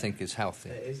 which I think is healthy.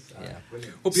 It is.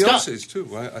 Well, Beyonce's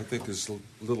too, I think, is a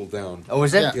little down. Oh,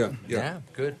 is it? Yeah,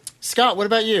 good. Scott, what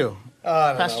about you?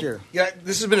 Past year. Yeah,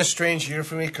 this has been a strange year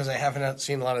for me because I haven't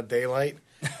seen a lot of daylight,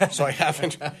 so I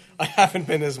haven't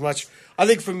been as much. I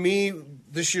think for me,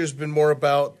 this year's been more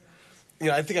about,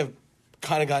 I think I've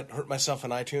kind of hurt myself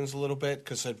on iTunes a little bit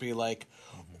because I'd be like,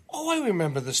 oh, I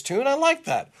remember this tune, I like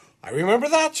that. I remember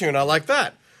that tune, I like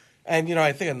that. And,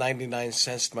 I think a 99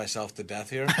 cents myself to death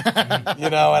here.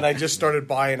 And I just started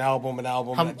buying album.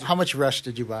 How much Rush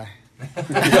did you buy?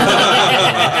 Come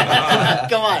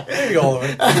on. Maybe all of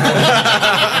it.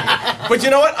 But you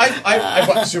know what? I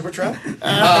bought Supertramp.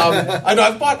 I know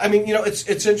I've bought,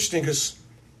 it's interesting because,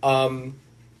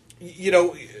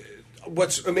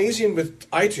 what's amazing with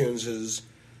iTunes is,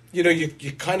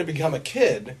 you kind of become a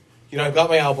kid. I've got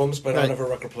my albums, but I don't have a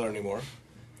record player anymore.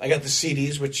 I got the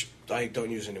CDs, which I don't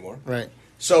use anymore. Right.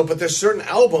 So, but there's certain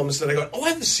albums that I go, I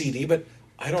have the CD, but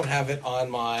I don't have it on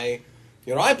my,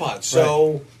 iPod.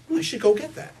 So I should go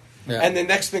get that. Yeah. And the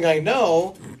next thing I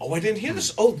know, I didn't hear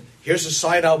this. Oh, here's a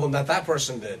side album that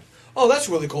person did. Oh, that's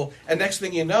really cool. And next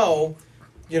thing you know,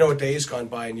 a day's gone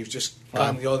by and you've just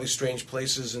gone to all these strange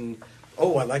places and, I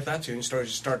like that tune. You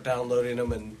start downloading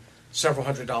them and several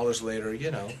 $100s later,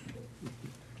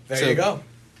 there you go.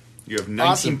 You have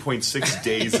 19.6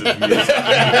 days of music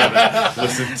to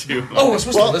listen to. Oh, I was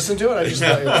supposed to listen to it? I just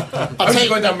I'm just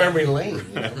going down memory lane.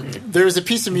 There was a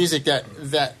piece of music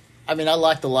that I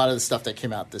liked a lot of the stuff that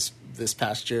came out this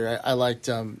past year. I liked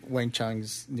Wang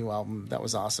Chung's new album. That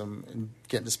was awesome. And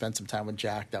getting to spend some time with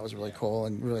Jack, that was really cool,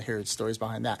 and really hear stories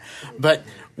behind that. But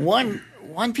one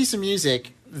piece of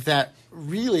music that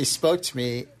really spoke to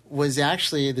me was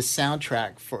actually the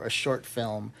soundtrack for a short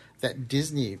film that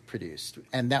Disney produced,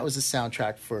 and that was the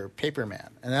soundtrack for Paperman.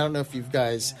 And I don't know if you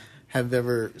guys have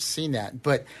ever seen that,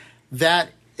 but that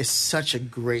is such a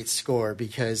great score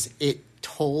because it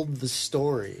told the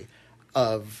story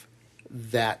of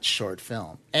that short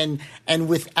film. And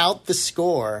without the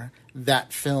score,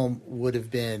 that film would have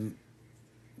been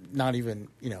not even,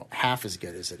 half as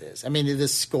good as it is. The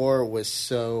score was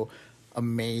so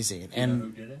amazing. And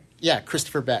who did it? Yeah,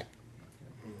 Christopher Beck.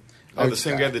 Oh, the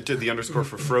same guy that did the underscore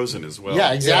for Frozen as well.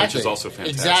 Yeah, exactly. Which is also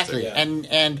fantastic. Exactly. Yeah.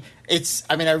 And it's,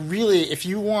 if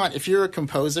you're a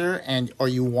composer or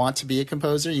you want to be a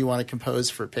composer, you want to compose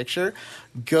for picture,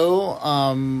 go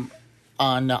on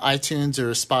iTunes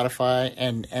or Spotify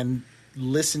and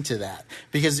listen to that.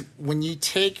 Because when you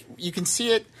can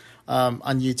see it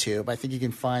on YouTube. I think you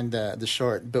can find the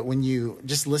short. But when you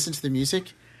just listen to the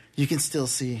music, you can still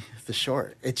see the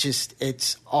short.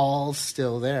 It's all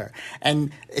still there.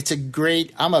 And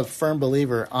I'm a firm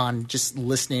believer on just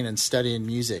listening and studying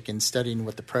music and studying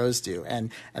what the pros do.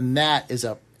 And that it's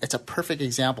a perfect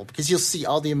example because you'll see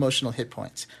all the emotional hit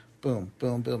points. Boom,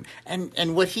 boom, boom.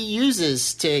 And what he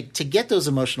uses to get those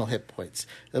emotional hit points,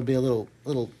 there'll be a little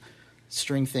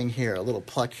string thing here, a little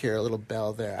pluck here, a little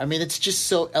bell there. I mean, it's just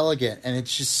so elegant, and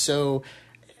it's just so.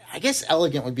 I guess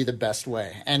elegant would be the best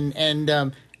way, and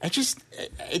it just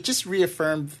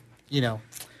reaffirmed.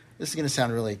 This is going to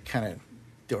sound really kind of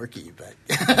dorky,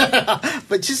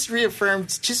 but just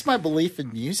reaffirmed just my belief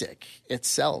in music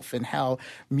itself and how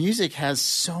music has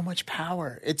so much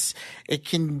power. It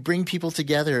can bring people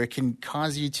together. It can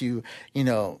cause you to,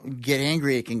 get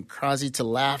angry. It can cause you to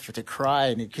laugh or to cry,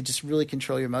 and it can just really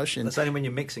control your emotions. That's only when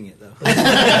you're mixing it, though.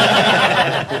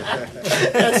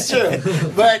 That's true.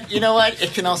 But you know what?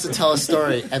 It can also tell a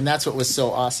story, and that's what was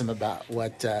so awesome about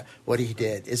what he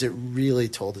did, is it really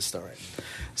told a story.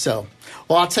 So,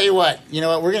 well, I'll tell you what. You know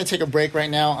what? We're going to take a break right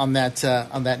now on that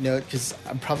note, because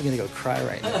I'm probably going to go cry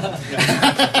right now.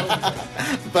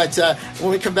 But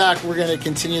when we come back, we're going to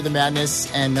continue the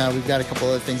madness, and we've got a couple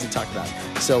other things to talk about.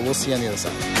 So we'll see you on the other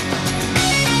side.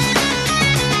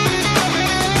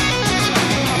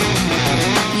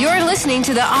 You're listening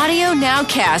to the Audio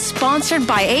Nowcast, sponsored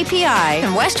by API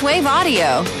and Westwave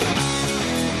Audio.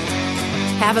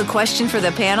 Have a question for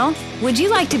the panel? Would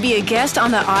you like to be a guest on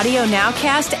the Audio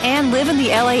Nowcast and live in the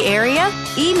LA area?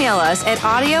 Email us at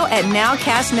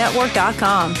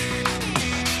audio@nowcastnetwork.com.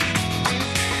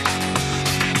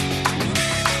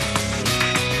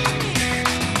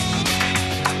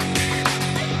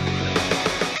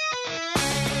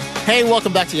 Hey,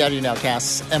 welcome back to the Audio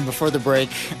Nowcast. And before the break,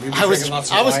 I was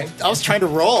trying to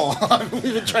roll.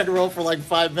 We've been trying to roll for like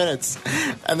 5 minutes,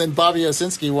 and then Bobby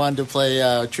Osinski wanted to play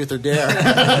Truth or Dare.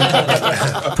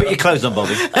 Put your clothes on,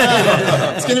 Bobby.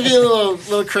 It's going to be a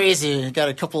little crazy. Got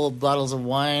a couple of bottles of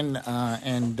wine,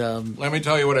 and let me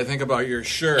tell you what I think about your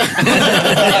shirt.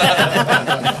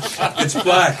 It's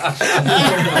black.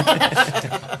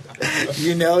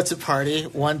 It's a party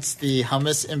once the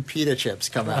hummus and pita chips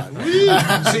come out. See,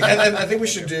 and I think we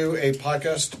should do a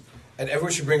podcast, and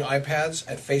everyone should bring iPads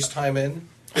and FaceTime in.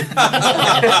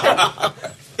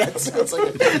 That sounds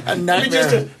like a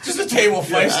nightmare. Just a table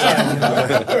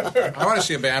FaceTime. I want to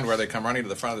see a band where they come running to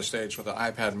the front of the stage with an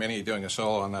iPad Mini doing a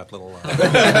solo on that little.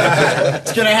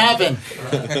 It's going to happen.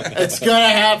 It's going to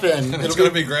happen. It's going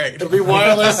to be great. It'll be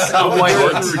wireless.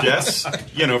 Gordon Rudess,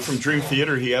 from Dream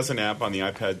Theater, he has an app on the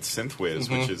iPad,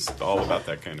 SynthWiz, which is all about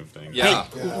that kind of thing. Yeah.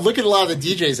 Hey, look at a lot of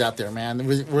the DJs out there, man.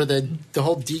 Where the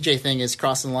whole DJ thing is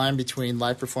crossing the line between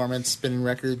live performance, spinning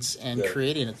records, and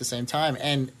creating at the same time.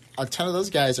 And a ton of those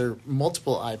guys are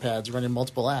multiple iPads running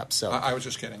multiple apps. So I was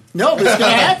just kidding. No, but it's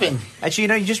going to happen.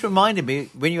 Actually, you just reminded me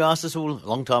when you asked us all a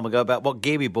long time ago about what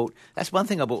gear we bought. That's one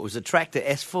thing I bought was a Tractor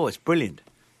S4. It's brilliant.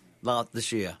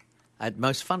 This year, I had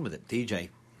most fun with it. DJ,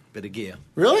 bit of gear.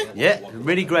 Really? Yeah,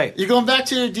 really great. You going back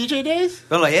to your DJ days?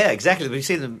 Well, yeah, exactly. We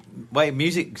see the way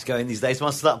music's going these days.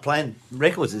 Once I start playing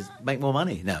records, is make more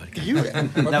money. No, you're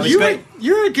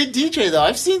a good DJ though.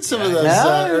 I've seen some of those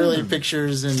early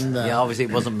pictures, and yeah, obviously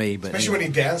it wasn't me, but especially when he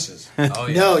dances. Oh,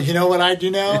 yeah. No, you know what I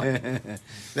do now?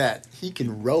 That he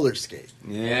can roller skate.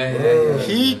 Yeah.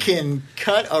 He can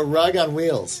cut a rug on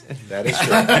wheels. That is true.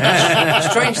 The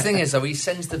strange thing is, though, he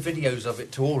sends the videos of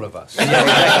it to all of us. Yeah,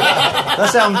 exactly.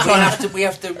 That's how I'm trying. We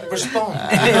have to respond.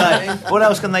 Like, what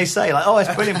else can they say? Like, oh,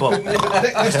 it's brilliant, Bob.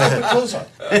 Let's put clothes on.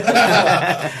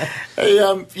 Hey,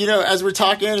 as we're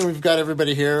talking, and we've got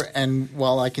everybody here, and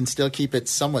while I can still keep it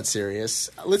somewhat serious,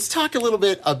 let's talk a little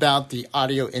bit about the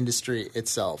audio industry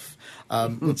itself.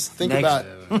 Let's think about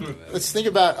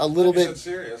a little bit.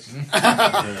 Serious. We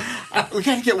got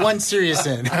to get one serious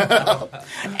in,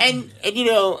 and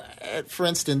for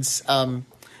instance, I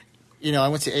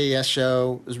went to AES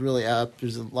show. It was really up.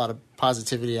 There's a lot of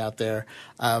positivity out there.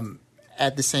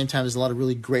 At the same time, there's a lot of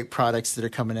really great products that are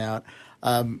coming out.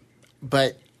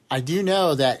 But I do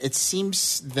know that it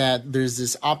seems that there's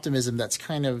this optimism that's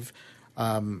kind of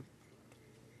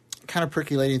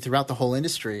percolating throughout the whole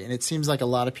industry, and it seems like a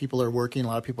lot of people are working, a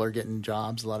lot of people are getting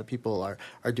jobs, a lot of people are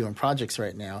doing projects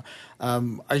right now.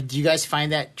 Do you guys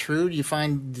find that true? Do you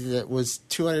find that was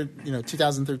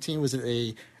 2013 was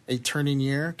it a turning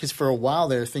year? Because for a while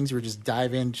there, things were just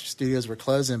dive in, studios were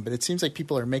closing, but it seems like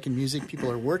people are making music, people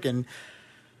are working.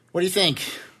 What do you think,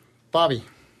 Bobby?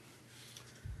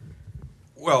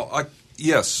 Well,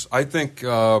 yes, I think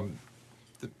the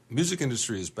music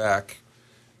industry is back.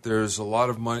 There's a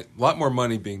lot more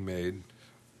money being made.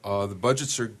 The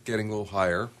budgets are getting a little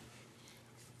higher.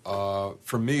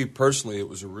 For me personally, it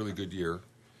was a really good year.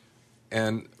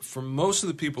 And for most of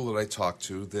the people that I talk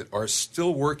to that are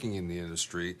still working in the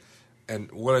industry,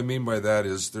 and what I mean by that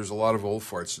is there's a lot of old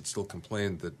farts that still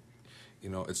complain that,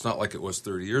 it's not like it was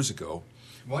 30 years ago.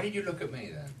 Why did you look at me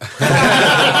then?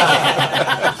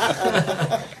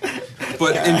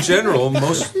 But in general,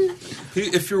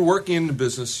 If you're working in the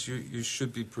business, you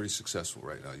should be pretty successful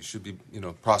right now. You should be,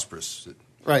 prosperous.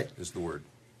 Right. Is the word.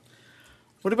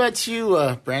 What about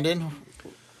you, Brandon?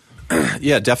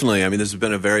 Yeah, definitely. I mean, this has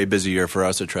been a very busy year for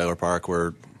us at Trailer Park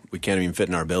where we can't even fit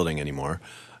in our building anymore.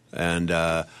 And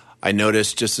I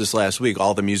noticed just this last week,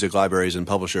 all the music libraries and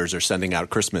publishers are sending out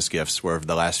Christmas gifts where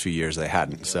the last few years they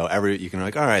hadn't. So you can be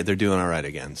like, all right, they're doing all right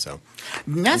again. So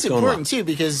and that's important too,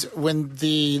 because when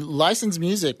the licensed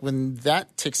music, when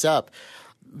that ticks up,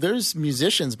 there's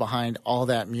musicians behind all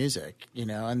that music,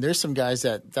 and there's some guys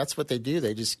that's what they do.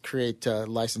 They just create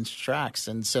licensed tracks.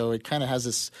 And so it kind of has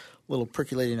this little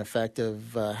percolating effect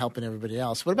of helping everybody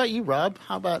else. What about you, Rob?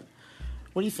 What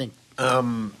do you think?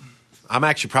 I'm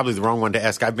actually probably the wrong one to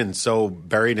ask. I've been so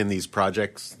buried in these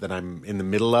projects that I'm in the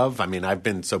middle of. I mean, I've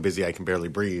been so busy I can barely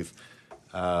breathe.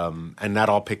 And that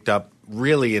all picked up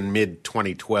really in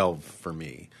mid-2012 for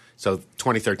me. So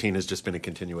 2013 has just been a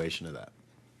continuation of that.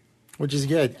 Which is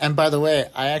good. And by the way,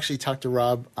 I actually talked to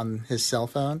Rob on his cell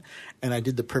phone, and I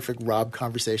did the perfect Rob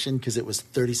conversation because it was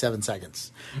 37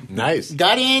 seconds. Nice.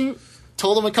 Got in,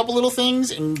 told him a couple little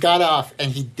things, and got off,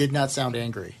 and he did not sound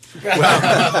angry.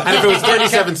 Well, and if it was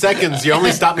 37 seconds, you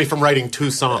only stopped me from writing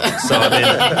 2 songs. So,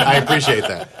 I appreciate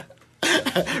that.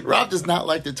 Rob does not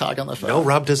like to talk on the phone. No,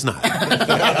 Rob does not.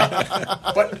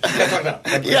 But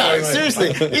yeah,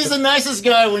 seriously. He's the nicest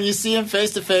guy when you see him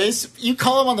face to face. You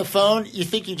call him on the phone, you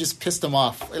think you just pissed him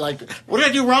off. Like, what did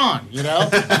I do wrong?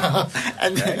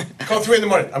 And then, call 3 in the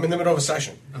morning. I'm in the middle of a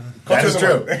session. That is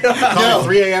true. Call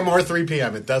 3 a.m. or 3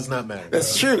 p.m. It does not matter.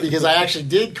 That's true, because I actually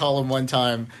did call him one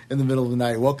time in the middle of the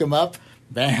night. Woke him up.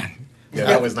 Man. Yeah,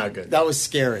 that was not good. That was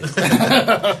scary.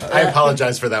 I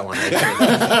apologize for that one, actually.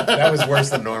 That was worse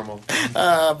than normal.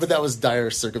 But that was dire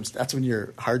circumstance. That's when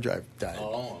your hard drive died.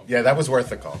 Oh. Yeah, that was worth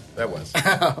the call. That was.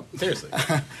 Seriously.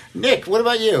 Nick, what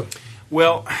about you?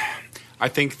 Well, I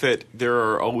think that there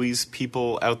are always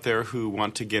people out there who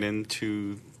want to get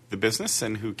into the business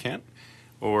and who can't.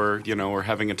 Or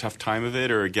having a tough time of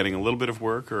it, or getting a little bit of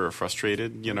work, or are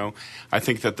frustrated. I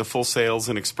think that the Full Sails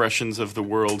and Expressions of the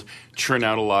world churn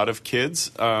out a lot of kids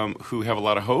who have a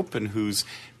lot of hope and whose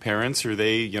parents or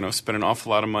they spend an awful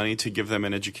lot of money to give them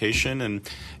an education, and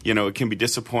it can be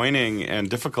disappointing and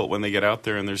difficult when they get out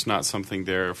there and there's not something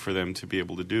there for them to be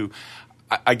able to do.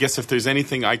 I guess if there's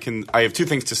anything I have 2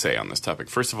 things to say on this topic.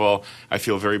 First of all, I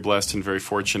feel very blessed and very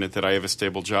fortunate that I have a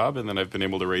stable job and that I've been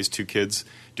able to raise 2 kids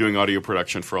doing audio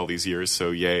production for all these years.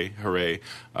 So yay, hooray.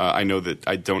 I know that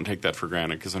I don't take that for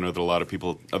granted because I know that a lot of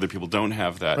other people don't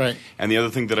have that. Right. And the other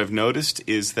thing that I've noticed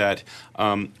is that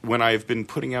when I've been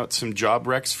putting out some job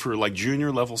recs for like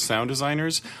junior level sound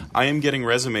designers, I am getting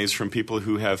resumes from people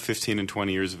who have 15 and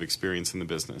 20 years of experience in the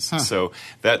business. Huh. So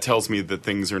that tells me that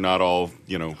things are not all,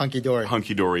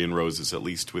 hunky-dory and roses, at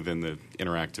least within the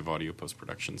interactive audio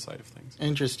post-production side of things.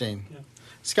 Interesting. Yeah.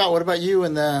 Scott, what about you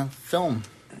in the film?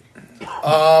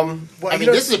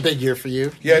 This is a big year for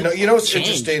you. Yeah, no. What's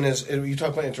interesting is you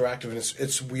talk about interactive, and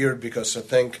it's weird because I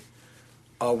think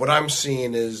what I'm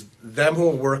seeing is them who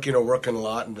are working a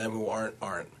lot, and them who aren't.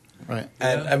 Right.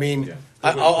 And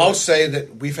I'll say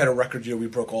that we've had a record year. We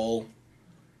broke all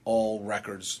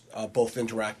records, both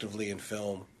interactively and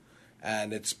film,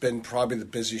 and it's been probably the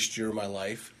busiest year of my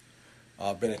life.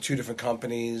 I've been at 2 different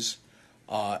companies,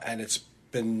 and it's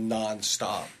been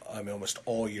nonstop. I mean, almost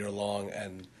all year long,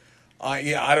 and.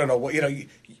 I don't know what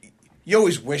you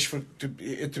always wish for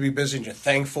it to be busy, and you're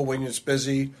thankful when it's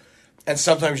busy, and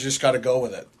sometimes you just got to go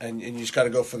with it, and you just got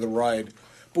to go for the ride.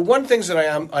 But one thing that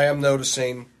I am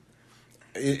noticing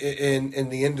in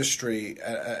the industry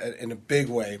in a big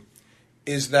way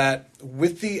is that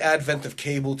with the advent of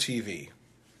cable TV,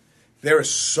 there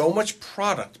is so much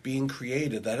product being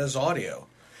created that is audio,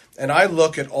 and I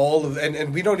look at all of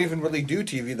and we don't even really do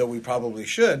TV, though we probably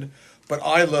should, but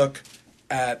I look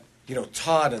at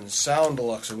Todd and Sound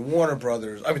Deluxe and Warner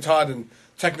Brothers. I mean, Todd and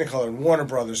Technicolor and Warner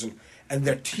Brothers, and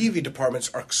their TV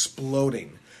departments are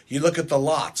exploding. You look at the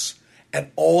lots,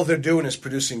 and all they're doing is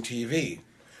producing TV.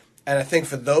 And I think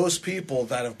for those people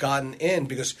that have gotten in,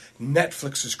 because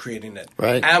Netflix is creating it,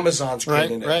 right. Amazon's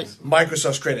creating right. it,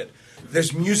 Microsoft's creating it.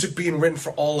 There's music being written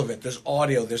for all of it. There's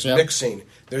audio, there's mixing,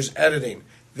 there's editing.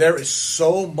 There is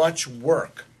so much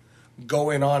work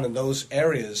going on in those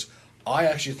areas. I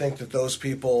actually think that those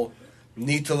people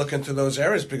need to look into those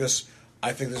areas because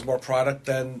I think there's more product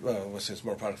than, it's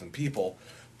more product than people,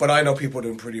 but I know people are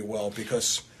doing pretty well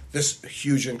because this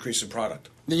huge increase in product.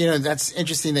 You know, that's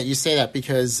interesting that you say that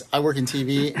because I work in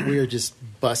TV. We are just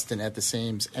busting at the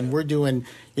seams, and we're doing,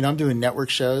 I'm doing network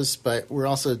shows, but we're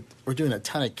doing a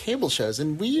ton of cable shows.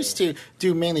 And we used to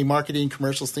do mainly marketing,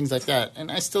 commercials, things like that.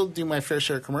 And I still do my fair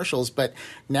share of commercials, but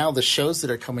now the shows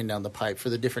that are coming down the pipe for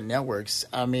the different networks,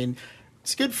 I mean,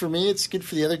 it's good for me. It's good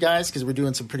for the other guys because we're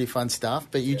doing some pretty fun stuff.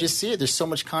 But you just see it. There's so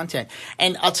much content.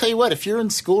 And I'll tell you what, if you're in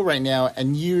school right now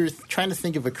and you're trying to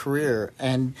think of a career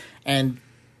and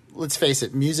let's face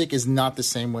it, music is not the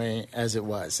same way as it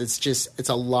was. It's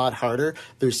a lot harder.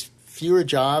 There's fewer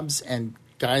jobs and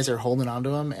guys are holding on to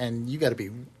them, and you got to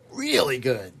be really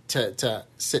good to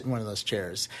sit in one of those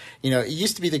chairs. It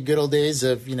used to be the good old days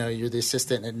of, you're the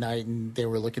assistant at night and they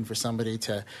were looking for somebody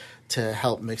to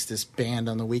help mix this band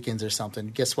on the weekends or something.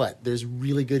 Guess what? There's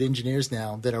really good engineers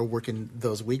now that are working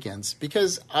those weekends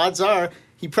because odds are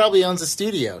he probably owns a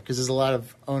studio because there's a lot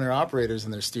of owner-operators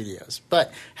in their studios.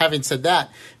 But having said that,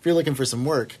 if you're looking for some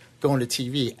work, going to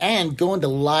TV and going to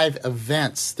live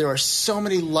events. There are so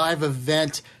many live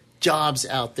event jobs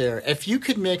out there. If you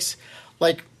could mix,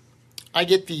 like I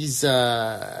get these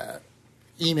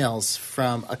emails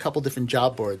from a couple different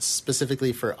job boards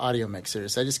specifically for audio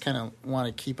mixers. I just kind of want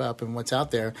to keep up in what's out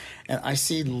there. And I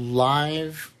see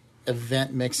live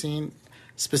event mixing,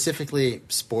 specifically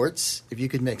sports. If you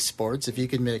could mix sports, if you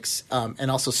could mix,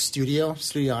 and also studio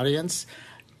audience,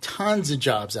 tons of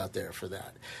jobs out there for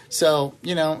that. So,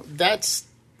 that's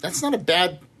not a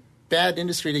bad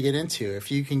industry to get into if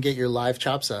you can get your live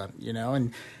chops on,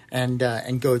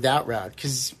 and go that route.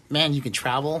 Because, man, you can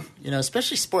travel,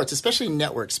 especially sports, especially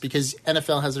networks, because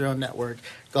NFL has their own network,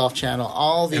 Golf Channel,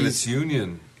 all these. And it's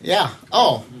union. Yeah.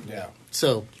 Oh. Yeah.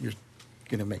 So you're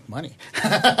going to make money.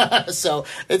 So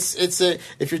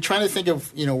if you're trying to think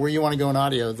of, where you want to go in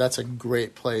audio, that's a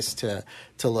great place to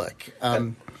look.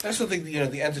 I also think,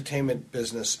 the entertainment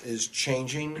business is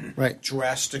changing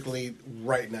drastically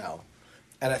right now.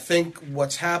 And I think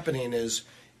what's happening is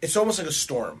it's almost like a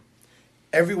storm.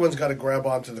 Everyone's got to grab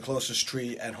onto the closest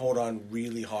tree and hold on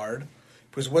really hard.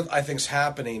 Because what I think's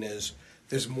happening is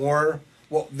there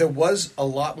was a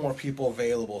lot more people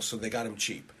available, so they got them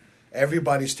cheap.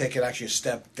 Everybody's taking actually a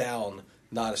step down,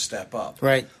 not a step up.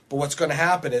 Right. But what's going to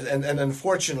happen is, and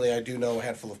unfortunately I do know a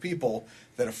handful of people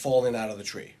that are falling out of the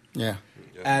tree. Yeah.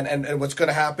 And what's going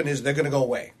to happen is they're going to go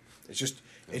away. It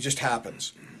just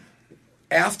happens.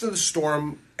 After the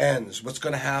storm ends, what's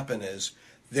going to happen is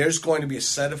there's going to be a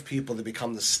set of people that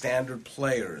become the standard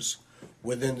players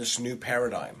within this new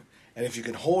paradigm. And if you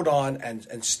can hold on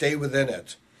and stay within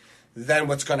it, then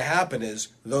what's going to happen is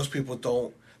those people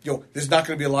don't, there's not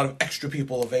going to be a lot of extra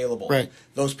people available. Right.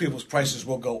 Those people's prices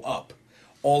will go up.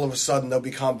 All of a sudden, they'll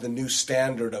become the new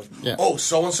standard of,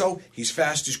 so-and-so, he's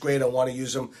fast, he's great, I want to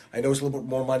use him. I know it's a little bit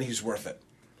more money, he's worth it.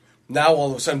 Now,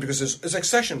 all of a sudden, because it's like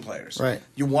session players. Right.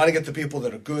 You want to get the people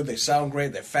that are good, they sound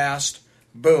great, they're fast,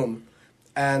 boom.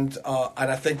 And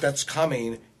I think that's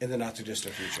coming in the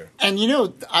not-too-distant future. And,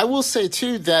 I will say,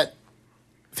 too, that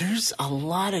there's a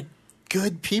lot of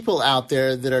good people out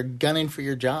there that are gunning for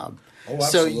your job. Oh,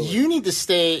 so absolutely. you need to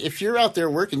stay, if you're out there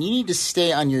working, you need to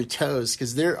stay on your toes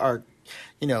because there are,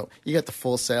 you got the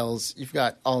Full Sails, you've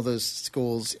got all those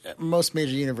schools. Most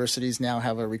major universities now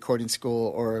have a recording school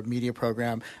or a media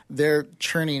program. They're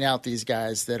churning out these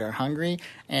guys that are hungry,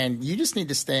 and you just need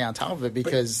to stay on top of it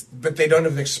because... But they don't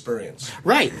have the experience.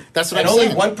 Right. That's what I'm saying.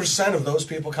 saying. And only 1% of those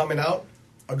people coming out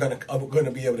are going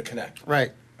to be able to connect.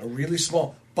 Right. A really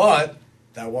small. But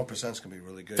that 1% is going to be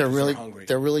really good. They're hungry.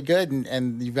 They're really good,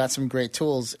 and you've got some great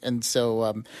tools. And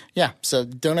so, so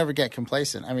don't ever get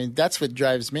complacent. I mean, that's what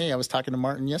drives me. I was talking to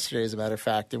Martin yesterday, as a matter of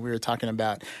fact, and we were talking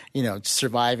about,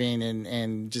 surviving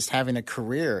and just having a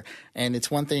career. And it's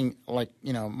one thing, like,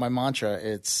 my mantra,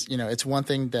 it's one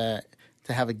thing to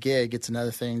have a gig. It's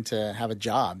another thing to have a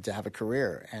job, to have a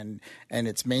career. And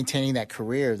it's maintaining that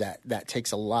career that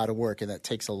takes a lot of work and that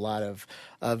takes a lot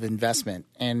of investment.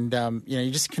 And,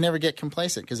 you just can never get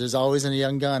complacent because there's always a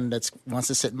young gun that wants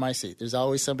to sit in my seat. There's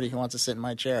always somebody who wants to sit in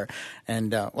my chair.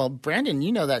 And, Brandon,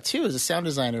 you know that too as a sound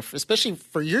designer, especially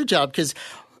for your job, because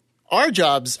our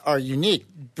jobs are unique.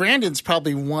 Brandon's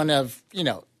probably one of,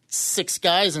 6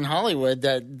 guys in Hollywood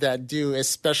that do as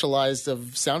specialized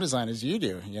of sound design as you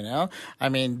do, I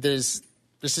mean, there's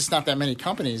just not that many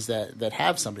companies that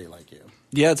have somebody like you.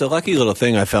 Yeah, it's a lucky little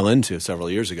thing I fell into several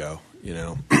years ago,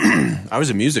 I was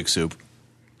a music soup,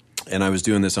 and I was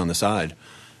doing this on the side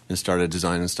and started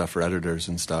designing stuff for editors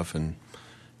and stuff and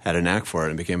had a knack for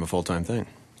it and became a full-time thing.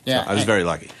 Yeah, so I was very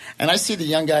lucky. And I see the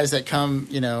young guys that come,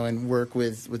 and work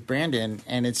with Brandon,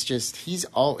 and it's just he's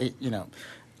all,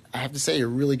 I have to say you're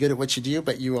really good at what you do,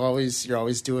 but you're always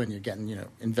doing. You're getting,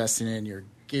 investing in. You're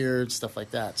gear and stuff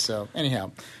like that. So anyhow,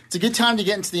 it's a good time to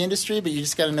get into the industry, but you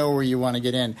just got to know where you want to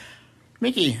get in.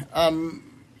 Mickey,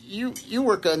 you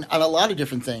work on a lot of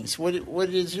different things. What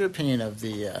is your opinion of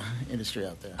the industry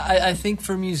out there? I think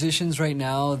for musicians right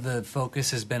now, the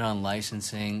focus has been on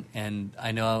licensing, and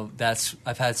I know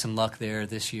I've had some luck there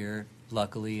this year,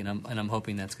 luckily, and I'm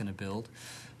hoping that's going to build.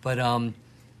 But I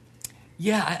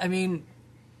mean,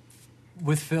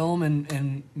 with film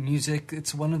and music,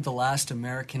 it's one of the last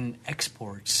American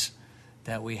exports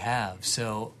that we have.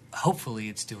 So hopefully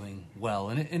it's doing well,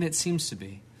 and it seems to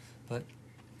be. But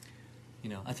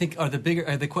I think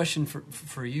the question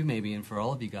for you maybe and for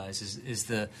all of you guys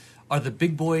are the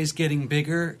big boys getting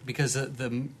bigger because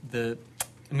the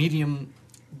medium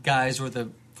guys or the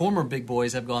former big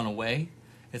boys have gone away?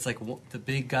 It's like the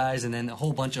big guys and then a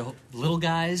whole bunch of little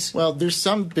guys. Well, there's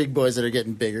some big boys that are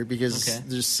getting bigger because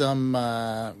there's some.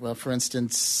 For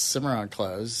instance, Cimarron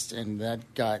closed, and that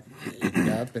got eaten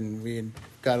up, and we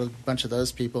got a bunch of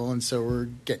those people, and so we're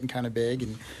getting kind of big.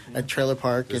 And at Trailer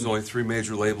Park, there's only 3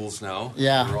 major labels now.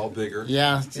 Yeah, they're all bigger.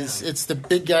 Yeah, it's the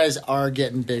big guys are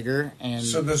getting bigger, and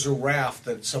so there's a raft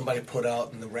that somebody put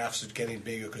out, and the rafts are getting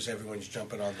bigger because everyone's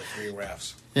jumping on the 3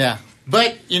 rafts. Yeah,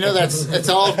 but it's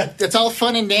all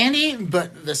fun and dandy.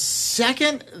 But the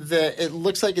second it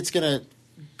looks like it's going to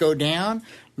go down,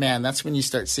 man, that's when you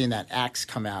start seeing that axe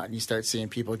come out, and you start seeing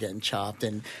people getting chopped.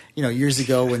 And years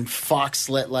ago when Fox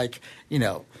let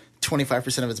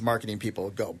 25% of its marketing people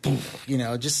go, poof,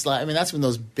 that's when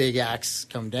those big acts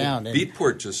come down. And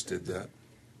Beatport just did that.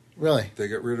 Really? They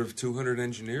got rid of 200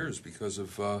 engineers because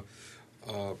of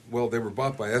they were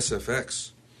bought by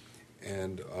SFX.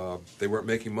 And they weren't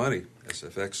making money.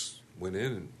 SFX went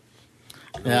in and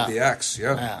with the axe.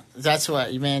 Yeah, that's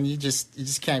why, man. You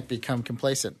just can't become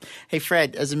complacent. Hey,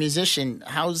 Fred, as a musician,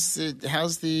 how's the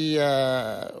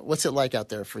what's it like out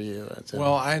there for you?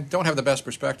 Well, I don't have the best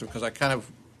perspective because a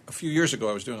few years ago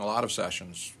I was doing a lot of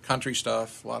sessions, a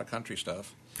lot of country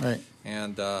stuff, right,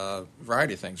 and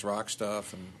variety of things, rock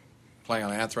stuff, and playing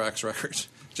on Anthrax records.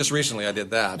 Just recently I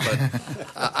did that, but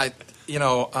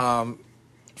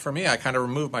for me, I kind of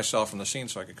removed myself from the scene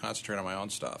so I could concentrate on my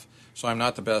own stuff. So I'm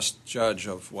not the best judge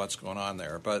of what's going on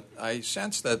there. But I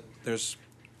sense that there's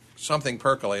something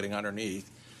percolating underneath,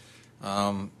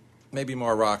 maybe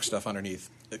more rock stuff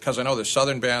underneath. Because I know there's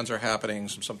southern bands are happening,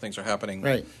 some things are happening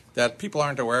that people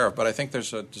aren't aware of. But I think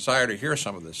there's a desire to hear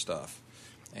some of this stuff.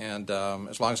 And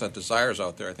as long as that desire is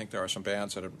out there, I think there are some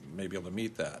bands that may be able to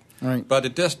meet that. Right. But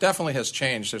it definitely has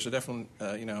changed. There's a different,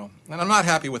 and I'm not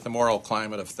happy with the moral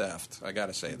climate of theft. I got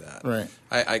to say that. Right.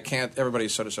 I can't. Everybody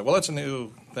sort of said, "Well, it's a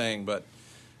new thing," but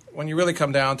when you really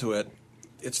come down to it,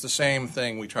 it's the same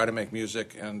thing. We try to make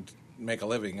music and make a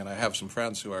living, and I have some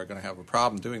friends who are going to have a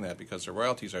problem doing that because their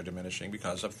royalties are diminishing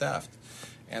because of theft.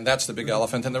 And that's the big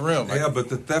elephant in the room. Yeah, but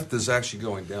the theft is actually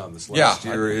going down. This last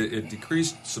year, it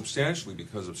decreased substantially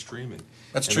because of streaming.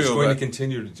 That's and true. It's going to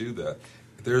continue to do that.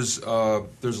 There's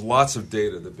lots of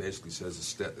data that basically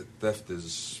says theft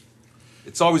is.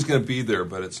 It's always going to be there,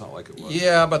 but it's not like it was.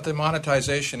 Yeah, but the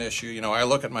monetization issue. I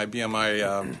look at my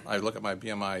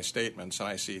BMI statements, and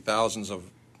I see thousands of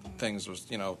things with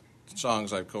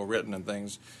songs I've co-written and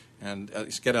things. And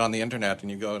you get it on the internet,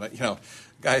 and you go,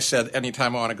 guy said,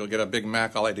 anytime I want to go get a Big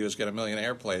Mac, all I do is get 1 million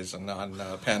airplays on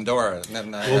Pandora. And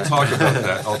then, we'll talk about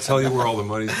that. I'll tell you where all the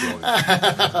money's going.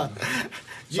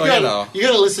 You got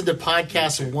to listen to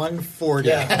podcast 140.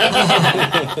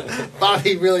 Yeah.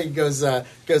 Bobby really goes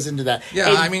into that. Yeah,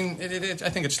 I mean, I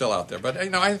think it's still out there, but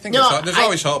I think there's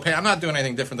always hope. Hey, I'm not doing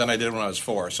anything different than I did when I was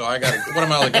 4, so I got. What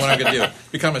am I going to do?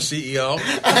 Become a CEO?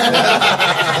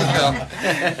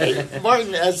 Hey,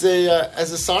 Martin, as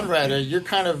a songwriter, you're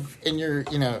kind of in your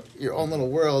own little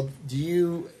world.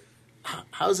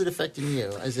 How's it affecting you?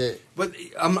 Is it? But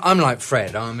I'm like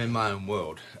Fred. I'm in my own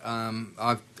world.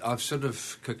 I've sort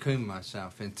of cocooned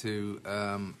myself into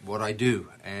what I do,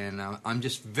 and I'm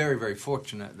just very, very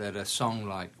fortunate that a song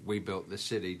like "We Built the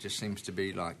City" just seems to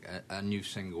be like a new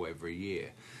single every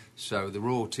year. So the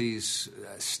royalties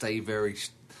stay very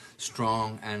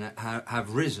strong and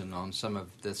have risen on some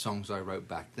of the songs I wrote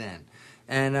back then.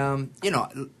 And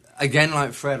again,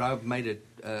 like Fred, I've made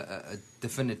a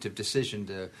definitive decision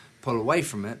to pull away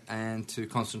from it and to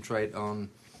concentrate on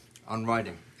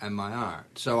writing and my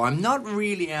art. So I'm not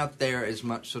really out there as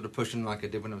much sort of pushing like I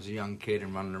did when I was a young kid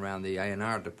and running around the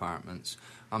A&R departments.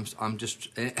 I'm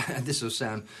just, this will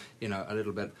sound, a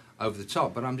little bit over the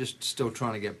top, but I'm just still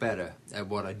trying to get better at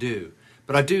what I do.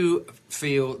 But I do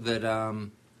feel that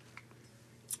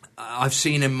I've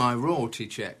seen in my royalty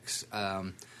checks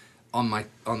on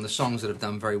the songs that have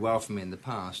done very well for me in the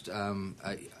past,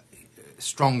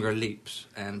 stronger leaps,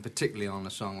 and particularly on a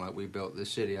song like We Built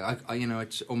This City.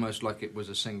 It's almost like it was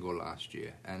a single last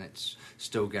year, and it's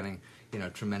still getting,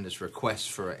 tremendous requests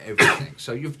for everything.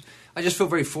 So I just feel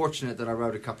very fortunate that I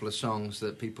wrote a couple of songs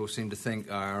that people seem to think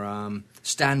are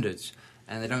standards,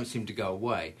 and they don't seem to go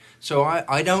away. So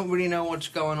I don't really know what's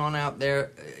going on out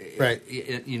there, right?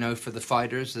 For the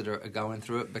fighters that are going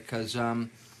through it, because I'm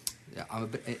a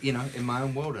bit, in my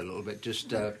own world a little bit, just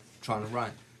trying to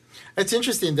write. It's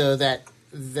interesting, though, that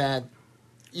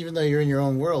even though you're in your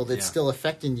own world, it's still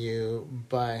affecting you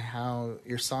by how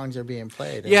your songs are being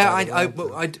played. Yeah,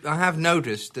 I have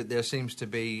noticed that there seems to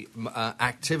be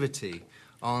activity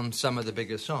on some of the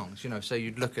bigger songs. So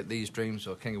you'd look at These Dreams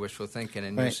or King of Wishful Thinking,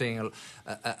 and you're seeing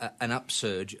an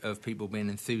upsurge of people being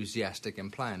enthusiastic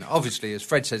and playing. Obviously, as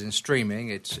Fred says, in streaming,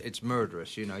 it's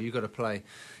murderous. You've got to play.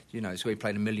 It's going to be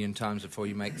played 1 million times before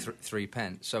you make 3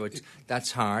 pence. So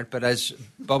that's hard. But as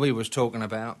Bobby was talking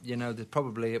about,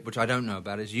 probably, which I don't know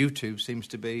about, is YouTube seems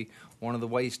to be one of the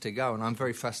ways to go, and I'm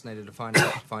very fascinated to find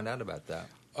out about that.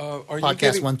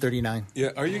 Podcast 139.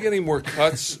 Yeah, are you getting more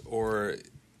cuts or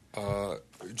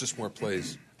just more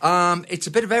plays? It's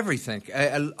a bit of everything.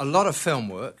 A lot of film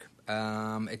work.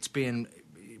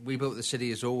 We Built the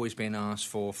City has always been asked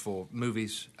for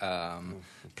movies,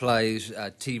 plays,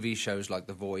 TV shows like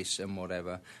The Voice and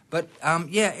whatever. But,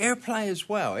 airplay as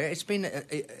well. It's been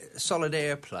a solid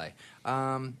airplay.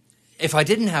 If I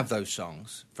didn't have those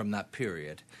songs from that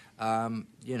period,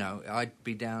 I'd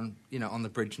be down, on the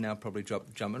bridge now, probably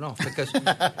jumping off, because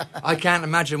I can't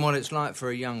imagine what it's like for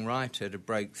a young writer to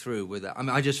break through with that. I mean,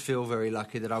 I just feel very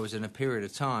lucky that I was in a period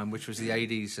of time, which was the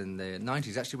 80s and the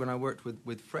 90s, actually when I worked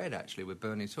with Fred, actually, with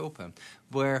Bernie Taupin,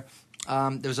 where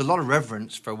there was a lot of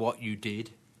reverence for what you did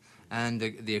and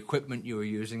the equipment you were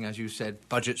using. As you said,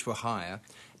 budgets were higher,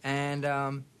 and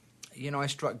I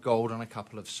struck gold on a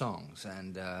couple of songs,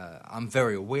 and I'm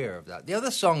very aware of that. The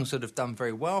other songs that have done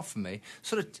very well for me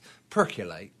sort of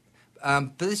percolate,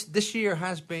 but this year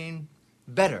has been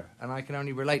better, and I can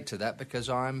only relate to that because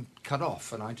I'm cut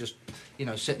off, and I just,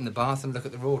 sit in the bath and look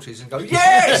at the royalties and go,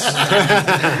 yes!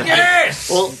 Yes!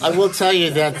 Well, I will tell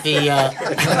you that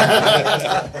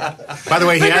By the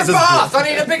way, he has his bath! I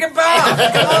need a bigger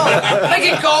bath! Come on!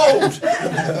 Make it gold!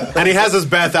 And he has his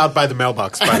bath out by the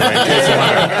mailbox, by the way, in case you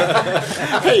wonder.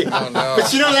 Hey,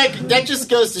 but that just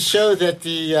goes to show that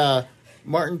the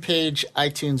Martin Page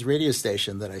iTunes radio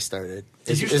station that I started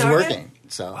is working.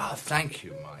 So, wow, thank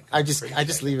you, Mike. I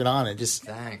just leave it on and just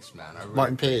thanks, man. Really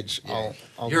Martin Page all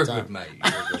You're the time. a good mate.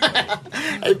 You're a good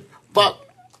mate. Hey, Bob,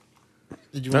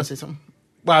 did you want to say something?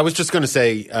 Well, I was just going to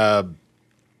say, I've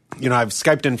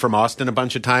Skyped in from Austin a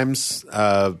bunch of times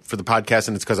for the podcast,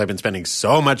 and it's because I've been spending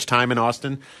so much time in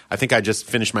Austin. I think I just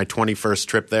finished my 21st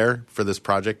trip there for this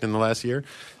project in the last year.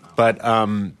 But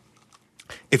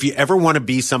if you ever want to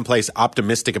be someplace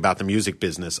optimistic about the music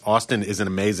business, Austin is an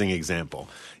amazing example.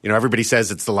 Everybody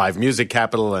says it's the live music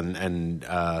capital, and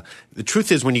the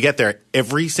truth is when you get there,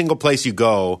 every single place you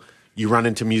go, you run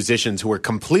into musicians who are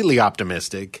completely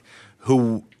optimistic,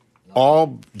 who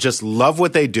all just love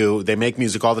what they do. They make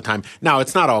music all the time. Now,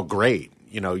 it's not all great.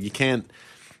 You can't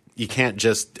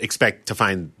just expect to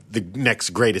find the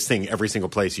next greatest thing every single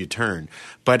place you turn.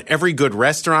 But every good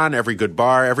restaurant, every good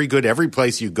bar, every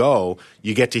place you go,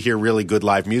 you get to hear really good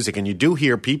live music. And you do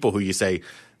hear people who you say,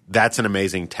 that's an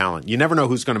amazing talent. You never know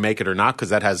who's going to make it or not because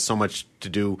that has so much to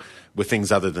do with things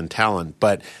other than talent.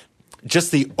 But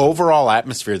just the overall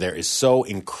atmosphere there is so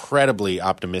incredibly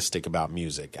optimistic about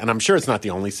music. And I'm sure it's not the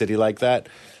only city like that,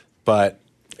 but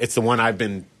it's the one I've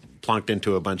been plunked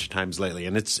into a bunch of times lately.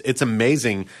 And it's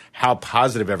amazing how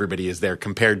positive everybody is there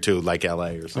compared to like LA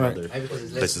or some other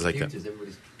places like that.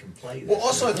 Well,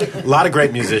 also I think a lot of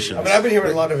great musicians. I mean, I've been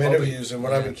hearing a lot of interviews, and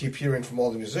what I've been keep hearing from all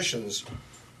the musicians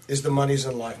is the money's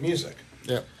in live music.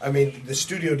 Yeah. I mean, the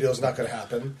studio deal is not going to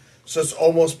happen. So it's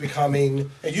almost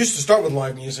becoming. It used to start with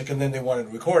live music, and then they wanted to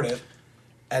record it,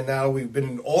 and now we've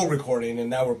been all recording, and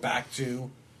now we're back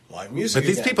to live music. But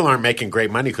these people aren't making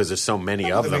great money because there's so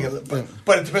many of them.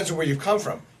 But it depends on where you've come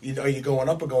from. Are you going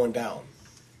up or going down?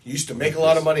 You used to make a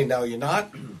lot of money, now you're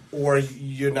not, or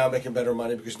you're now making better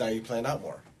money because now you're playing out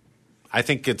more. I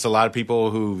think it's a lot of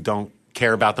people who don't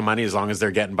care about the money as long as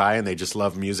they're getting by, and they just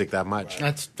love music that much.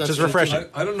 Right. That's just refreshing.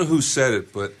 I don't know who said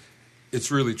it, but it's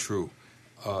really true.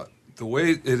 The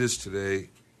way it is today,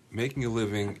 making a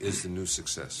living is the new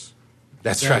success.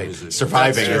 That's right.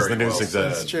 Surviving is the new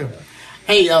success. That's true.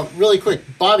 Hey, really quick,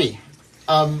 Bobby,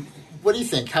 what do you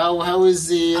think? How is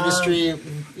the industry?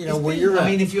 Where you're at? I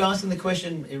mean, if you're asking the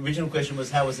question, the original question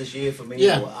was how was this year for me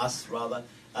or us rather.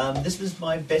 This was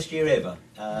my best year ever,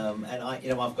 and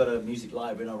I've got a music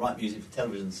library and I write music for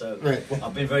television, so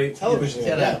I've been very television.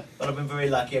 But I've been very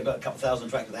lucky. I've got a couple thousand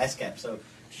tracks with ASCAP, so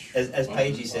as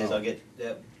Paigey says, I get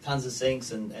tons of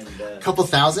syncs and a couple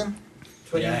thousand.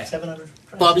 2,700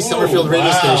 tracks. Bobby Summerfield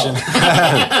radio station.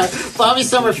 Bobby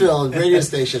Summerfield radio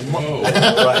station.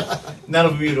 Right. None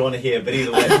of you would want to hear, but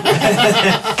either way.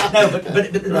 No, but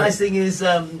the nice thing is,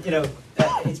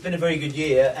 it's been a very good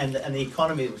year, and the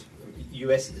economy,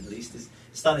 US at least, is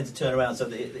starting to turn around. So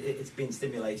it's been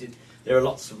stimulated. There are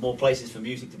lots of more places for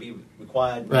music to be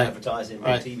required, more advertising,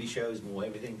 more TV shows, more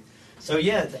everything. So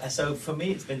so for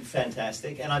me, it's been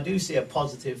fantastic, and I do see a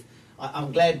positive.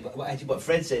 I'm glad, actually, what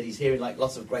Fred said. He's hearing like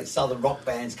lots of great southern rock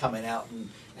bands coming out,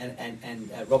 and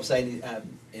Rob saying,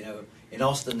 in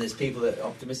Austin, there's people that are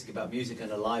optimistic about music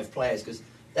and are live players, because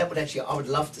that would actually, I would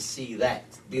love to see that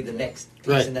be the next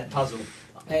piece in that puzzle.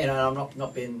 I'm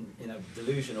not being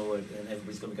delusional, and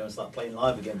everybody's going to go and start playing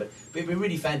live again, but it'd be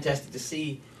really fantastic to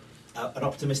see an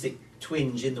optimistic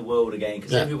twinge in the world again,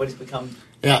 because everybody's become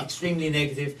extremely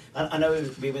negative. I know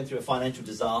we went through a financial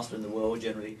disaster in the world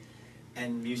generally,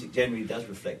 and music generally does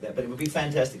reflect that, but it would be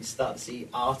fantastic to start to see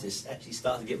artists actually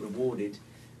start to get rewarded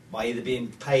by either being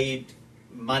paid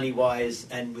money-wise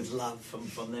and with love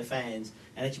from their fans,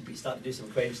 and actually start to do some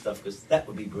creative stuff, because that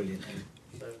would be brilliant.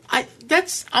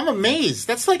 I'm amazed.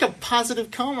 That's like a positive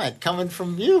comment coming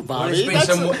from you, Bobby. There's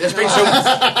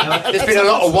been a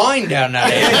lot of wine down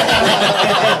there.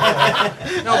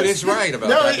 No, but it's right about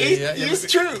that.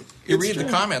 It's true. You read the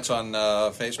comments on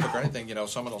Facebook or anything,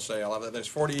 someone will say, there's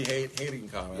 40 hating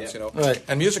comments, Right.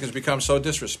 And music has become so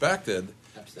disrespected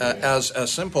as a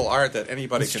simple art that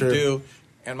anybody can do.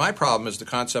 And my problem is the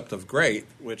concept of great,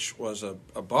 which was a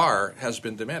bar, has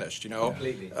been diminished.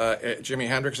 Completely. Jimi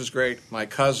Hendrix is great. My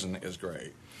cousin is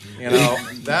great.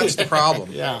 That's the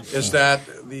problem. Is that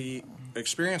the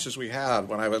experiences we had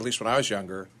at least when I was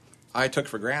younger, I took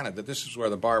for granted that this is where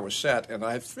the bar was set, and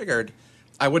I figured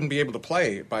I wouldn't be able to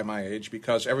play by my age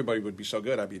because everybody would be so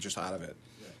good, I'd be just out of it.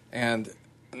 And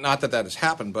not that has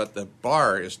happened, but the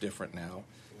bar is different now.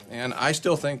 And I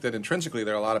still think that intrinsically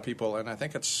there are a lot of people, and I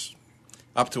think it's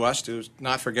up to us to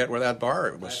not forget where that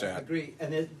bar was set. I agree.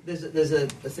 And there's a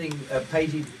thing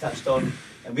Paigey touched on,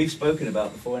 and we've spoken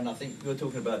about before, and I think we were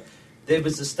talking about, there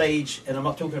was a stage, and I'm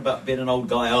not talking about being an old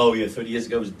guy, 30 years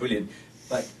ago was brilliant,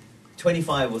 but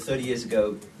 25 or 30 years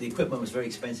ago, the equipment was very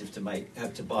expensive to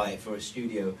buy for a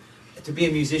studio. To be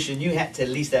a musician, you had to at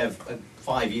least have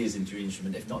 5 years into your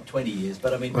instrument, if not 20 years.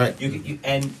 But I mean,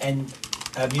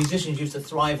 musicians used to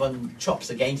thrive on chops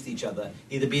against each other,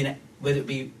 whether it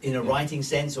be in a writing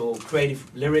sense or creative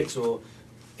lyrics or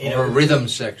a rhythm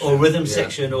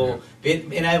section, or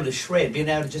being able to shred, being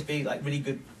able to just be like really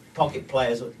good pocket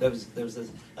players. There was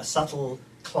a subtle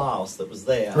class that was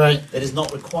there that is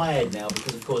not required now,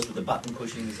 because of course with the button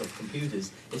pushings of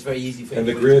computers, it's very easy for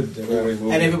everybody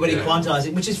quantize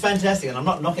it, which is fantastic. And I'm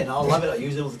not knocking it. I love it. I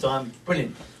use it all the time.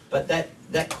 Brilliant. But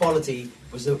that quality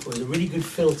was a really good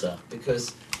filter,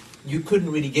 because you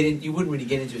wouldn't really get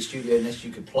into a studio unless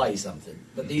you could play something.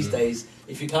 But these days,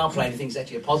 if you can't play anything, it's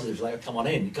actually a positive. It's like, come on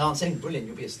in. You can't sing, brilliant.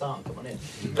 You'll be a star. Come on in.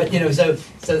 But so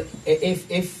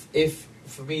if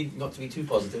for me, not to be too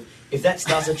positive, if that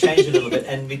starts to change a little bit,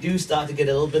 and we do start to get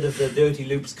a little bit of the Dirty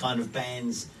Loops kind of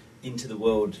bands into the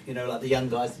world, like the young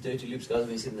guys, the Dirty Loops guys,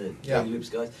 I've seen the Dirty Loops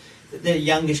guys. They're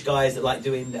youngish guys that like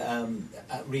doing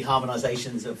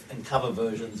reharmonizations and cover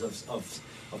versions of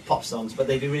pop songs, but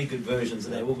they do really good versions,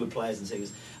 and they're all good players and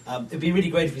singers. It'd be really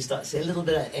great if we start to see a little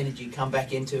bit of energy come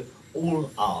back into all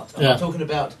art. I'm not talking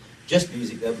about just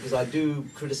music, though, because I do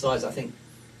criticise, I think,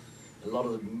 a lot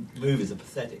of the movies are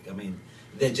pathetic. I mean,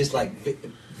 they're just like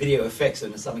video effects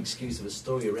and some excuse of a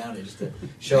story around it just to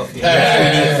show off the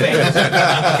 3D effects.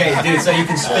 Okay, dude, so you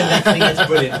can spin that thing, that's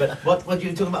brilliant. But what are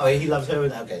you talking about? Oh, he loves her.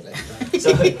 Okay,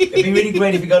 so it'd be really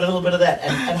great if you got a little bit of that.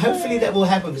 And hopefully that will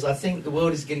happen, because I think the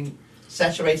world is getting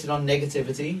saturated on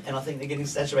negativity, and I think they're getting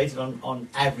saturated on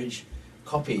average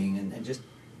copying and just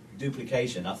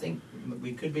duplication. I think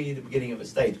we could be at the beginning of a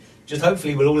stage. Just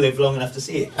hopefully we'll all live long enough to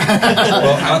see it.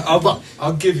 Well,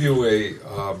 I'll give you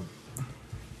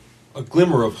a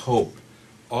glimmer of hope.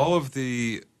 All of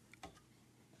the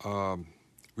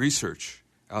research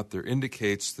out there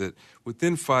indicates that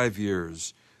within 5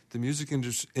 years, the music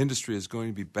industry is going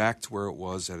to be back to where it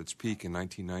was at its peak in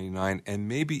 1999, and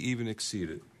maybe even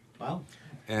exceeded. Wow.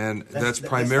 and that's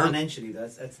primarily financially.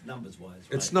 That's numbers wise.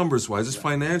 Right? It's numbers wise. It's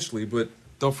financially, but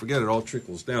don't forget it all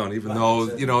trickles down. Even though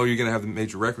you're going to have the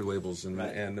major record labels and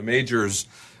the majors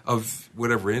of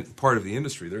whatever part of the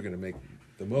industry, they're going to make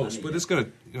the most, but it's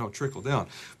going to trickle down.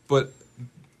 But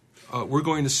we're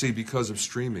going to see, because of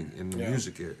streaming in the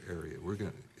music area,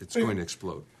 it's going to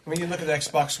explode. I mean, you look at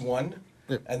Xbox One,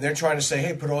 and they're trying to say,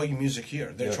 hey, put all your music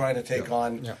here. They're trying to take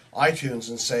on iTunes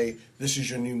and say, this is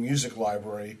your new music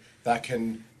library that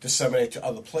can disseminate to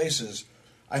other places.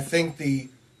 I think the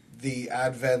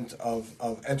advent of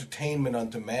entertainment on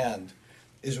demand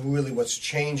is really what's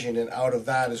changing, and out of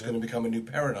that is going to become a new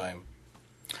paradigm.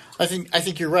 I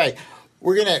think you're right.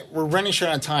 We're running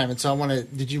short on time, and so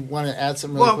did you want to add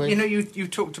something really quick? You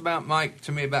talked about, Mike,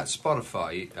 to me about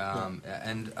Spotify,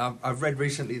 and I've read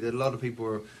recently that a lot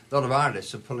of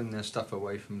artists are pulling their stuff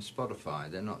away from Spotify.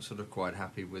 They're not sort of quite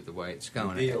happy with the way it's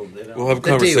going. We'll have a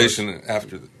conversation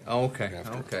after.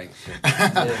 Okay.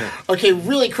 Okay,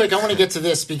 really quick, I want to get to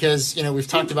this because we've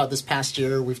talked about this past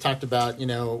year. We've talked about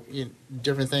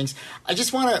different things. I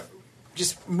just want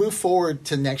to move forward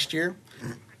to next year.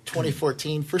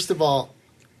 2014. First of all,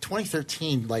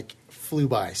 2013 flew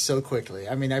by so quickly.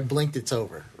 I mean, I blinked, it's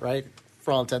over, right?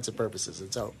 For all intents and purposes,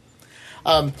 it's over.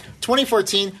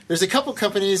 2014. There's a couple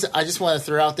companies I just want to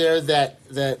throw out there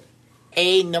that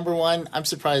number one. I'm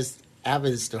surprised ABBA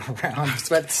is still around,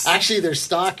 but actually their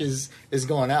stock is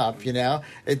going up.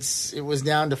 It was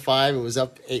down to $5. It was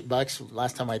up $8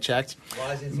 last time I checked.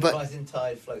 Rising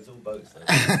tide floats all boats.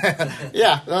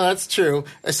 Yeah, no, that's true.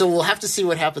 So we'll have to see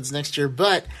what happens next year.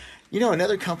 But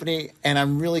another company, and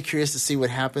I'm really curious to see what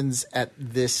happens at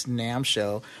this NAMM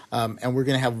show. And we're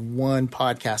going to have one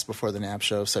podcast before the NAMM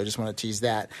show, so I just want to tease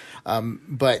that.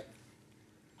 But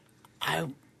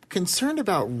I'm concerned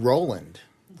about Roland.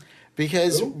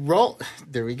 Because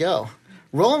there we go.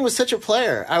 Roland was such a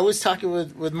player. I was talking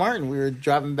with Martin. We were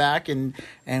driving back, and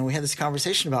we had this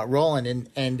conversation about Roland.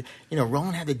 And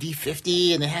Roland had the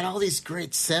D50, and they had all these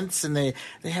great synths, and they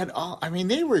had all. I mean,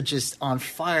 they were just on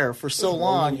fire for so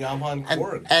long. Yamaha and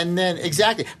Korg. And then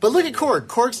exactly. But look at Korg.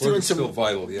 Korg's doing some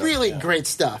vital, really great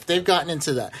stuff. They've gotten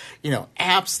into the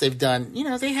apps. They've done.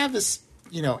 They have this.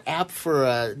 App for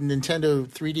Nintendo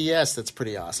 3DS that's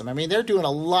pretty awesome. I mean, they're doing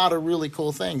a lot of really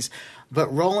cool things.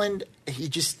 But Roland,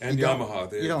 Yamaha,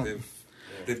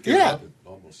 they've given up. It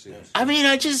almost seems. I mean,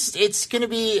 it's going to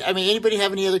be. I mean, anybody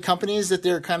have any other companies that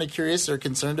they're kind of curious or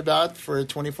concerned about for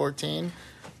 2014?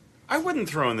 I wouldn't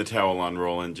throw in the towel on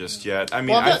Roland just yet. I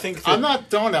mean, I think I'm not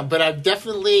throwing them, but I'm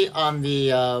definitely on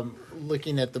the.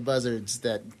 Looking at the buzzards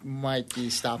that might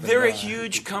be stopping. They're a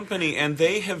huge company, and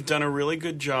they have done a really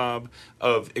good job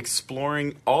of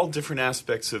exploring all different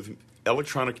aspects of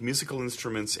electronic musical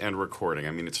instruments and recording.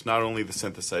 I mean, it's not only the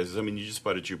synthesizers. I mean, you just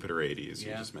bought a Jupiter 80, as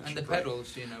you just mentioned. And the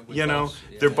pedals,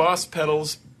 they're Boss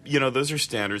pedals. Those are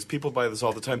standards. People buy this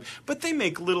all the time. But they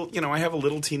make little, I have a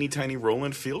little teeny tiny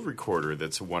Roland field recorder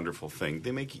that's a wonderful thing.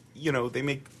 They make, they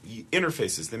make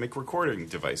interfaces. They make recording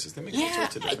devices. They make all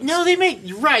sorts of devices. No, they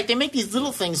make these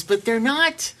little things, but they're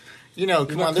not,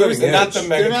 come on. They're not the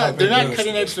mega company. They're not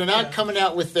cutting edge. They're not coming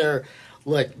out with their,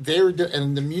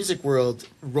 in the music world,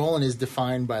 Roland is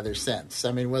defined by their synths.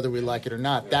 I mean, whether we like it or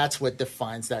not, that's what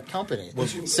defines that company.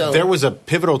 So there was a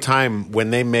pivotal time when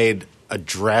they made a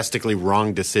drastically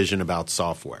wrong decision about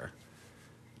software.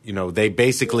 They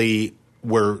basically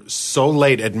were so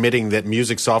late admitting that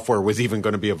music software was even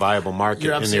going to be a viable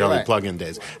market in the early plug-in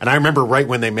days. And I remember right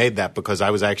when they made that because I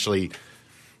was actually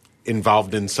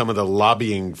involved in some of the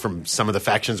lobbying from some of the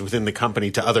factions within the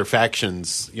company to other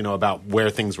factions, about where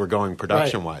things were going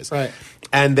production-wise. Right.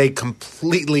 And they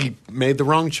completely made the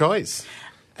wrong choice.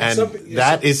 And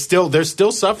they're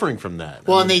still suffering from that.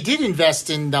 Well, and they did invest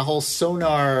in the whole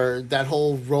Sonar, that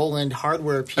whole Roland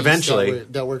hardware piece. Eventually.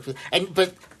 That worked with,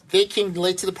 but they came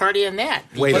late to the party on that.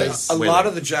 A lot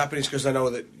of the Japanese, because I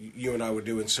know that you and I were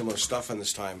doing similar stuff in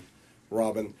this time,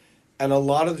 Robin, and a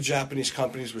lot of the Japanese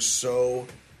companies were so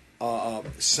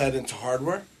set into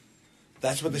hardware.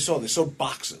 That's what they sold. They sold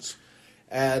boxes.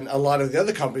 And a lot of the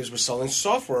other companies were selling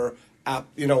software app,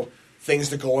 things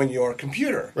that go in your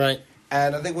computer. Right.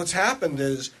 And I think what's happened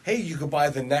is, hey, you could buy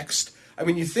the next. I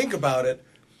mean, you think about it.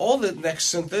 All the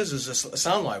next synth is a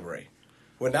sound library.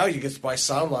 Well, now you get to buy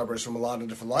sound libraries from a lot of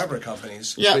different library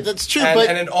companies. Yeah, that's true.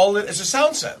 And it's a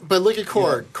sound set. But look at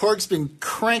Korg. Korg's been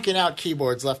cranking out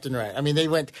keyboards left and right. I mean, they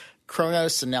went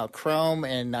Kronos and now Chrome.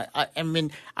 And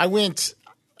I went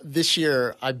this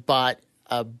year. I bought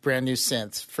a brand new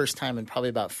synth, first time in probably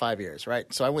about 5 years,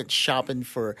 right? So I went shopping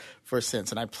for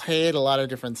synths, and I played a lot of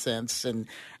different synths, and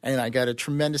I got a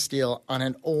tremendous deal on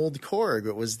an old Korg.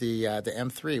 It was the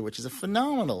M3, which is a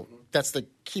phenomenal that's the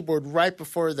keyboard right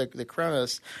before the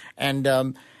Kronos,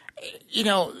 and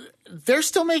they're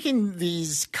still making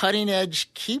these cutting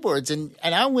edge keyboards, and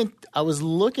I was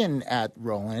looking at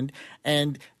Roland,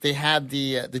 and they had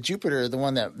the Jupiter, the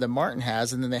one that Martin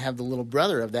has, and then they have the little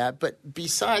brother of that. But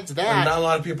besides that, and not a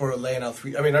lot of people are laying out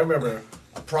I remember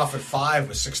a Prophet 5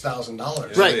 was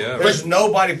 $6,000. Right. Yeah. There's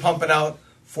nobody pumping out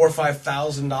 $4,000 or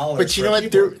 $5,000. But you know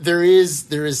what? There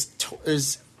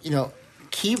is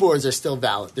keyboards are still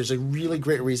valid. There's a really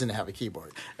great reason to have a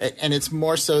keyboard, and it's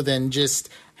more so than just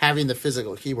having the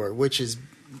physical keyboard, which is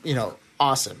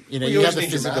awesome. You have the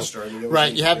physical,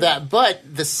 right? You have that, but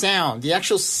the sound, the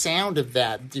actual sound of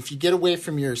that. If you get away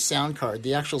from your sound card,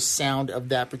 the actual sound of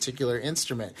that particular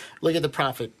instrument. Look at the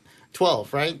Prophet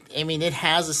 12, right? I mean, it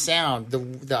has a sound.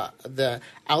 The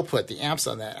output, the amps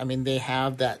on that. I mean, they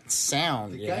have that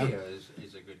sound. The Gaia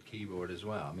is a good keyboard as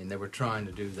well. I mean, they were trying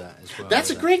to do that as well. That's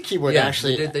a great keyboard,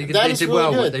 actually. They did really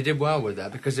well. good. They did well with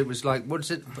that because it was like,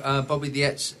 what's it, Bobby, the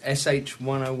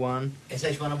SH-101?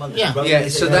 SH-101. Yeah.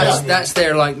 So that's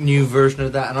their like new version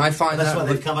of that, and I find that's why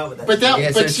they've come out with that. But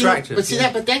it's attractive.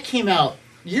 But that came out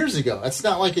years ago. It's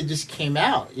not like it just came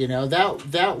out.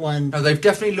 That one. No, they've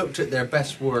definitely looked at their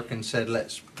best work and said,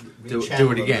 let's do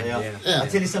it again. I'll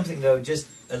tell you something though, just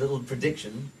a little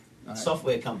prediction.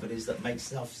 Software companies that make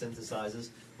self-synthesizers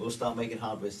will start making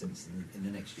hardware synths in the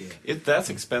next year. That's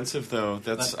expensive, though.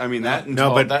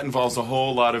 That involves a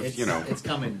whole lot of, It's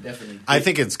coming, definitely. I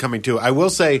think it's coming, too. I will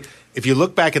say, if you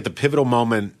look back at the pivotal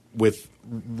moment with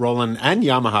Roland and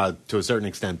Yamaha to a certain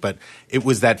extent, but it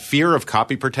was that fear of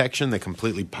copy protection that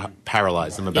completely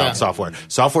paralyzed them about software.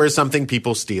 Software is something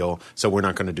people steal, so we're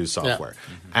not going to do software.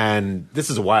 Yeah. And this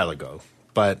is a while ago,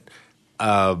 but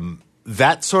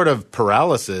that sort of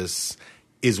paralysis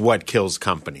is what kills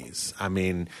companies. I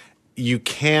mean, you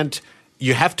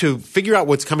have to figure out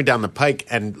what's coming down the pike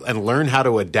and learn how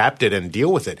to adapt it and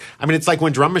deal with it. I mean, it's like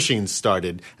when drum machines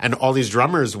started and all these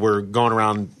drummers were going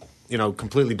around,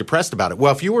 completely depressed about it.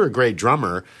 Well, if you were a great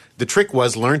drummer, the trick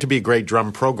was learn to be a great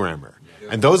drum programmer.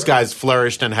 And those guys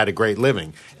flourished and had a great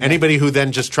living. Anybody who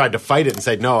then just tried to fight it and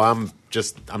said, no, I'm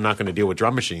not going to deal with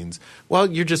drum machines, well,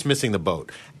 you're just missing the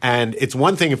boat. And it's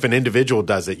one thing if an individual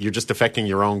does it, you're just affecting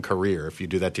your own career if you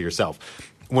do that to yourself.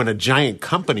 When a giant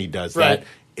company does that,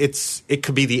 it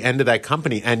could be the end of that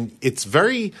company. And it's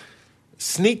very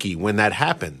sneaky when that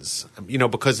happens,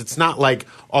 because it's not like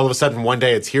all of a sudden one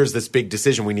day here's this big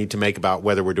decision we need to make about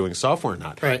whether we're doing software or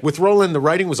not. Right. With Roland, the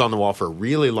writing was on the wall for a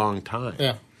really long time.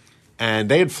 Yeah. And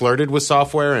they had flirted with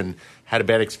software and had a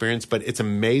bad experience, but it's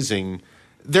amazing.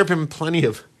 There have been plenty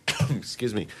of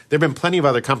excuse me. There have been plenty of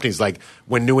other companies, like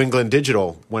when New England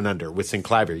Digital went under with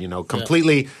Synclavier,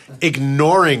 completely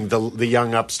ignoring the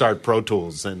young upstart Pro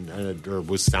Tools or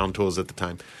was Sound Tools at the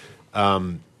time.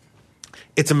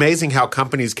 It's amazing how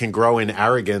companies can grow in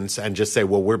arrogance and just say,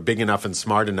 well, we're big enough and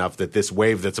smart enough that this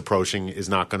wave that's approaching is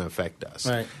not going to affect us.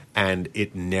 Right. And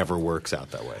it never works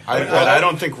out that way. I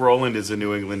don't think Roland is a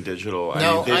New England Digital.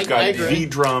 They've got V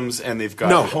drums and they've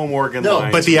got home organ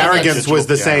lines. But the arrogance was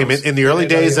the same. In the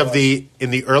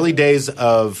early days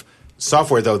of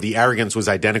software, though, the arrogance was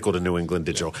identical to New England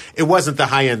Digital. It wasn't the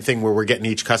high-end thing where we're getting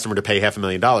each customer to pay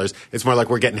 $500,000. It's more like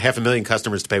we're getting 500,000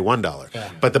 customers to pay $1.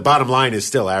 Yeah. But the bottom line is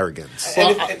still arrogance.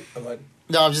 I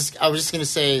was just going to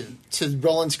say, to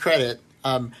Roland's credit,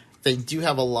 they do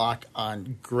have a lock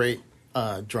on great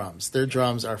drums. Their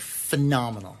drums are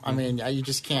phenomenal. I mean, you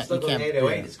just can't. It's like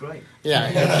 808. It's great.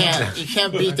 Yeah, you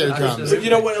can't beat their drums. But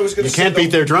you know what I was going to say? You can't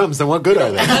beat their drums. Then what good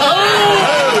are they?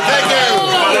 Thank you.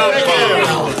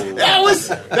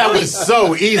 That was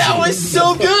so easy. That was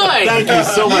so good. Thank you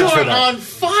so much for that. You are on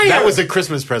fire. That was a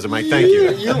Christmas present, Mike. Thank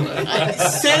you.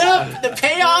 Set up the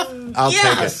payoff. I'll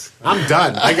take it. I'm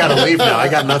done. I got to leave now. I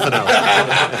got nothing else.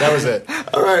 That was it.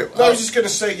 All right. I was just going to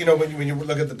say, when you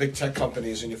look at the big tech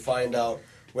companies and you find out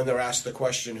when they're asked the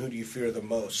question, who do you fear the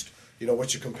most?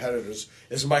 What's your competitors?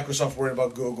 Is Microsoft worried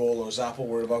about Google or is Apple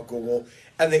worried about Google?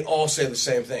 And they all say the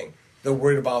same thing. They're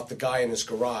worried about the guy in his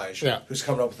garage who's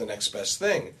coming up with the next best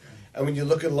thing. And when you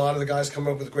look at a lot of the guys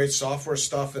coming up with great software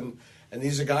stuff, and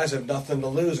these are guys that have nothing to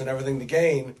lose and everything to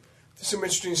gain, there's some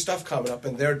interesting stuff coming up,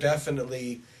 and they're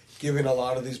definitely giving a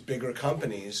lot of these bigger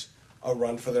companies a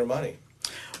run for their money.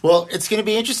 Well, it's going to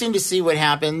be interesting to see what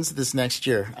happens this next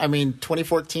year. I mean,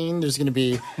 2014, there's going to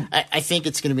be – I think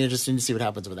it's going to be interesting to see what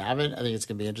happens with Avid. I think it's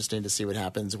going to be interesting to see what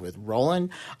happens with Roland.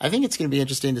 I think it's going to be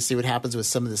interesting to see what happens with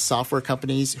some of the software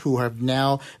companies who have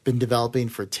now been developing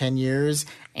for 10 years,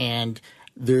 and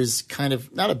there's kind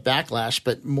of not a backlash,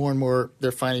 but more and more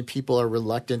they're finding people are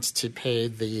reluctant to pay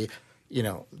the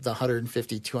 $150,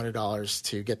 $200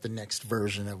 to get the next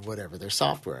version of whatever their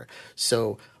software.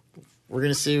 So we're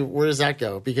going to see where does that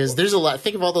go, because there's a lot.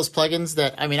 Think of all those plugins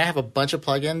that, I mean, I have a bunch of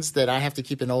plugins that I have to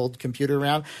keep an old computer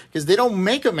around because they don't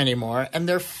make them anymore, and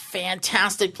they're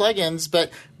fantastic plugins, but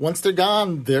once they're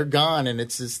gone, and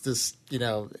it's just this,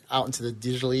 out into the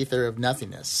digital ether of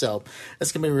nothingness. So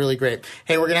that's going to be really great.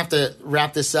 Hey, we're going to have to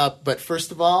wrap this up, but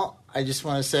first of all, I just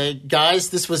want to say, guys,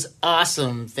 this was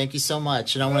awesome. Thank you so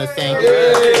much. And I want to thank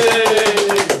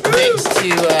thanks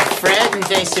to Fred and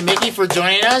thanks to Mickey for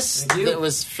joining us. It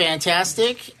was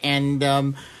fantastic. And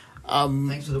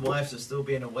thanks to the wives for still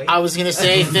being awake. I was going to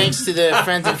say thanks to the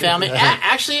friends and family.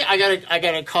 Actually, I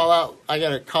got to call out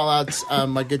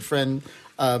my good friend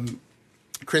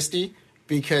Christy,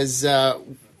 because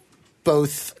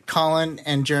both Colin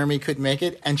and Jeremy couldn't make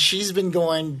it, and she's been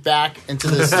going back into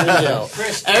the studio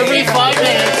every 5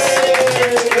 minutes,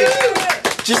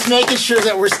 just making sure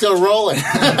that we're still rolling.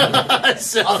 I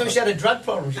thought she had a drug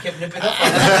problem. She kept nipping up.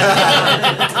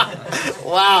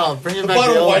 Wow, bringing back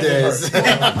the old days.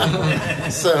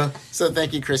 So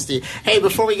thank you, Christy. Hey,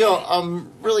 before we go,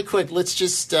 really quick, let's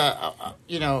just,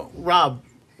 Rob,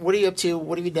 what are you up to?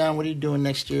 What have you done? What are you doing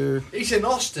next year? He's in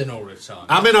Austin all the time.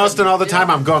 I'm in Austin all the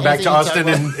time. I'm going back to Austin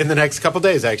in the next couple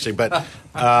days, actually. But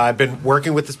I've been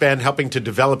working with this band, helping to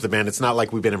develop the band. It's not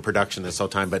like we've been in production this whole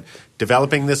time, but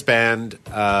developing this band.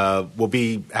 We'll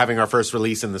be having our first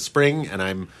release in the spring, and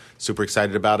I'm super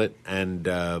excited about it. And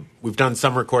we've done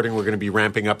some recording. We're going to be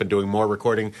ramping up and doing more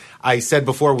recording. I said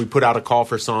before we put out a call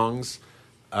for songs.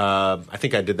 I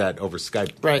think I did that over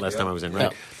Skype last time I was in,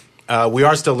 right? Yeah. We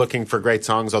are still looking for great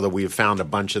songs, although we have found a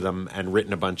bunch of them and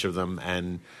written a bunch of them,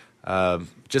 and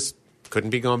just couldn't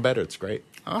be going better. It's great.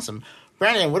 Awesome.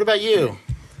 Brandon, what about you?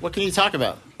 What can you talk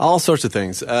about? All sorts of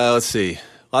things. Let's see.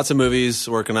 Lots of movies,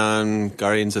 working on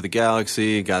Guardians of the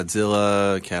Galaxy,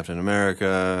 Godzilla, Captain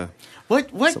America.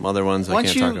 What? Some other ones I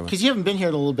can't talk about. Because you haven't been here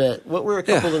in a little bit. What were a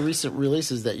couple of the recent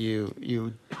releases that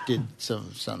you did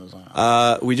some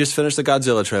on? We just finished the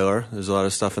Godzilla trailer. There's a lot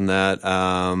of stuff in that.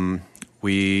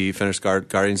 We finished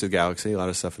Guardians of the Galaxy, a lot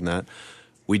of stuff in that.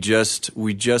 We just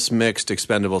mixed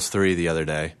Expendables 3 the other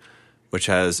day,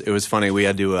 it was funny. We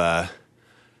had to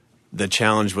the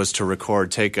challenge was to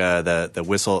take the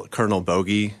whistle Colonel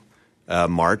Bogey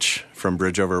march from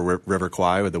Bridge Over River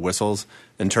Kwai with the whistles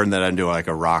and turn that into like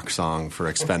a rock song for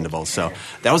Expendables. So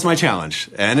that was my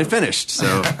challenge, and it finished.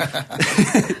 So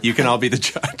you can all be the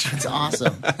judge. That's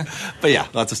awesome. But yeah,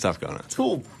 lots of stuff going on.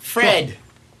 Cool. Fred.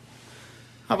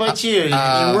 How about you?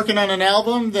 You're working on an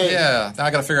album? Yeah, now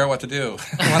I got to figure out what to do.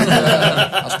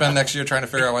 I'll spend next year trying to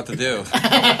figure out what to do.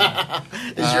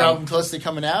 Is your album close to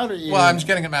coming out? Or well, I'm just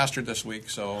getting it mastered this week.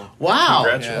 So wow,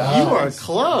 you are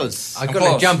close. I've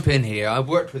got to jump in here. I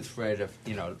worked with Fred,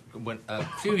 a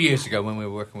few years ago when we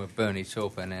were working with Bernie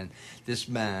Taupin, and this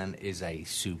man is a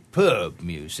superb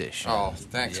musician. Oh,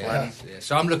 thanks, Lenny. Yeah.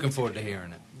 So I'm looking forward to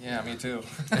hearing it. Yeah, me too.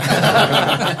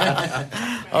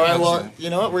 All right, well, you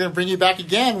know what? We're going to bring you back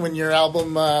again when your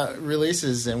album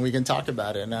releases, and we can talk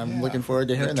about it. And I'm looking forward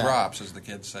to hearing that. It drops, as the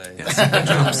kids say.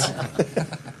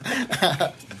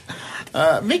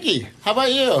 Mickey, how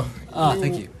about you?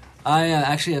 Thank you. I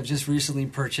actually have just recently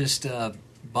purchased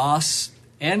Boss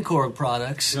and Korg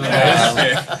products. So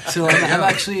I'm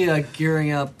actually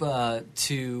gearing up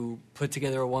to put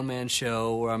together a one-man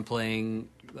show where I'm playing...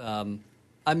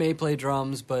 I may play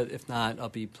drums, but if not, I'll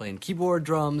be playing keyboard,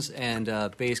 drums, and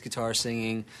bass guitar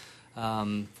singing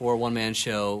for a one-man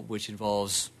show, which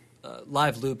involves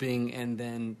live looping and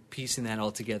then piecing that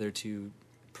all together to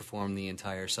perform the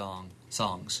entire songs.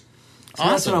 So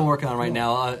that's what I'm working on right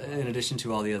now, in addition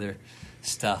to all the other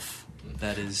stuff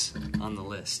that is on the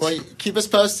list. Well, keep us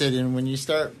posted, and when you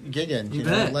start gigging,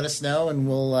 let us know, and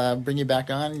we'll bring you back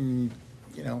on, and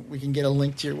we can get a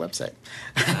link to your website.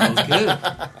 Sounds good.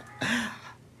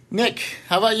 Nick,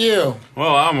 how about you?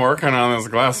 Well, I'm working on this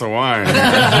glass of wine.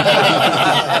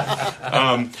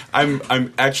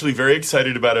 I'm actually very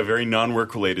excited about a very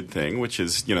non-work related thing, which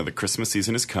is, the Christmas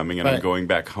season is coming, and I'm going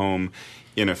back home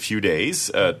in a few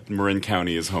days. Marin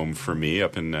County is home for me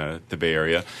up in the Bay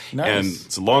Area. Nice. And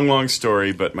it's a long, long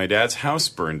story, but my dad's house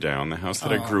burned down, the house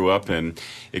that I grew up in.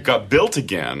 It got built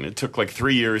again. It took like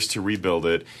 3 years to rebuild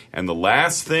it. And the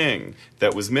last thing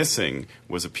that was missing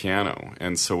was a piano.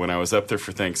 And so when I was up there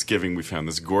for Thanksgiving, we found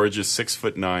this gorgeous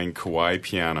 6'9" Kawai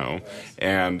piano.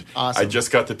 And awesome. I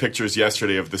just got the pictures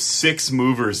yesterday of the 6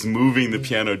 movers moving the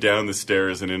piano down the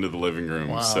stairs and into the living room.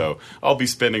 Wow. So I'll be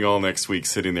spending all next week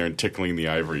sitting there and tickling the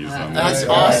ivories on that. That's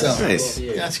awesome. Nice.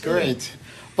 That's great.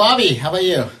 Bobby, how about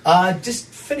you? Just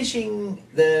finishing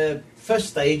the first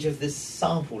stage of this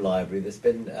sample library that's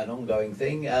been an ongoing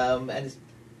thing, and it's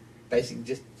basically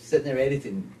just sitting there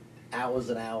editing hours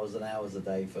and hours and hours a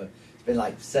day for It's been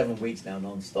like 7 weeks now,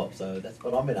 non-stop. So that's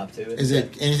what I've been up to. Is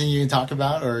it anything you can talk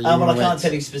about, or? Well, I can't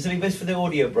tell you specifically, but it's for the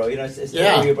Audio Bro. You know, it's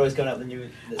the Audio Bro's coming up with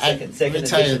the second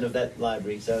edition of that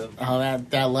library. So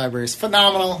that library is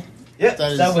phenomenal. Yeah,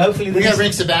 so hopefully we're gonna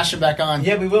bring Sebastian back on.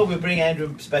 Yeah, we will. We'll bring Andrew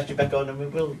and Sebastian back on,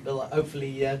 and we'll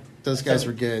hopefully. Those guys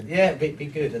were good. Yeah, be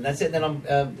good, and that's it. Then I'm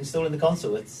installing the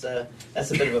console. It's that's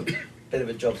a bit of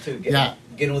a job too.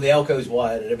 Getting all the Elcos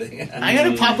wired and everything. I got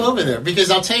to pop over there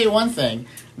because I'll tell you one thing: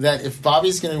 that if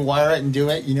Bobby's going to wire it and do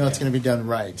it, it's going to be done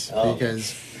right.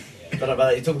 Because you're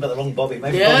talking about the wrong Bobby.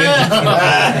 Maybe Bobby.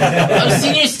 I've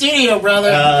seen your studio,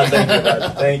 brother.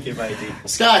 Thank you, matey.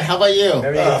 Scott, how about you?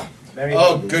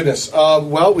 Goodness.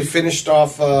 Well, we finished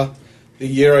off the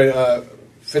year.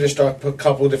 Finished off a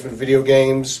couple of different video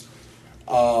games.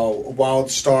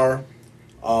 WildStar.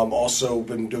 Also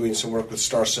been doing some work with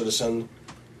Star Citizen,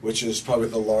 which is probably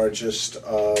the largest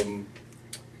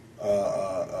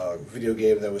video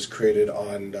game that was created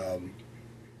on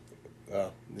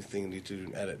the thing you need to do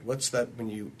an edit. What's that when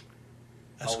you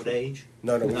old age?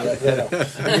 No. When you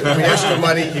ask for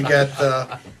money, you get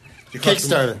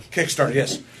Kickstarter. Kickstarter,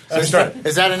 yes. Is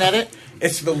that an edit?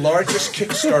 It's the largest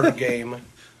Kickstarter game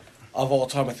of all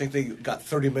time. I think they got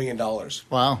 $30 million.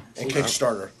 Wow. In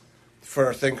Kickstarter for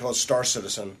a thing called Star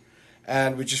Citizen.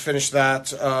 And we just finished that.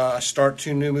 Start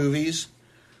 2 new movies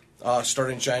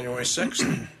starting January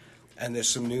 6th. And there's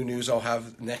some new news I'll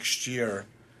have next year,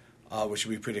 which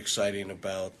will be pretty exciting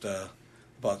about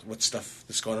what stuff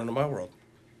that's going on in my world.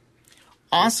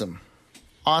 Awesome.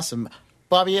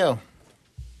 Bobby O.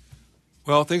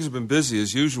 Well, things have been busy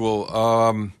as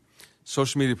usual.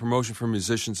 Social media promotion for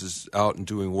musicians is out and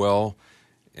doing well.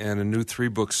 And a new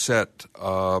 3-book set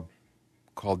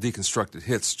called Deconstructed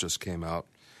Hits just came out,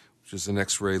 which is an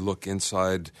X-ray look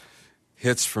inside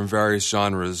hits from various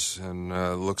genres and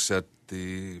looks at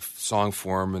the song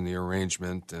form and the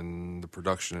arrangement and the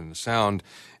production and the sound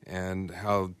and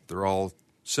how they're all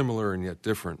similar and yet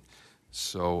different.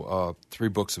 So 3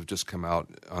 books have just come out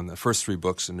on the first 3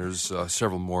 books, and there's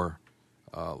several more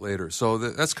later. So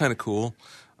that's kind of cool.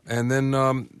 And then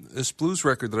this blues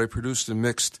record that I produced and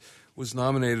mixed was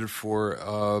nominated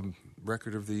for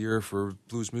Record of the Year for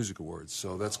Blues Music Awards.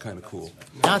 So that's kind of cool.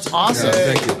 That's awesome.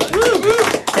 Yeah, thank you.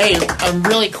 Hey,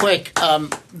 really quick.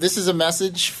 This is a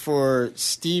message for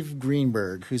Steve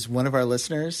Greenberg, who's one of our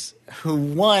listeners, who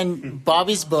won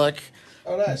Bobby's book.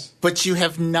 Oh, nice. But you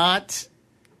have not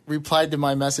replied to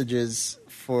my messages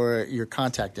for your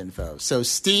contact info. So,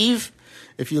 Steve,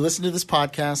 if you listen to this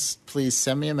podcast, please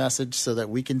send me a message so that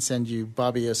we can send you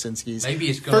Bobby Owsinski's. Maybe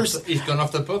he's gone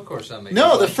off the book or something.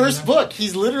 No, the first book.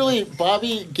 He's literally,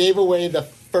 Bobby gave away the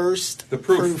first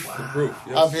proof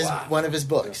of one of his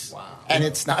books. Wow. And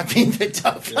it's not being picked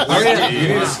up. You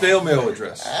need a snail mail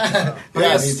address.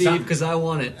 Yes, Steve, because I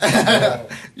want it.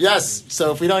 Yes.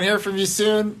 So if we don't hear from you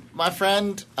soon, my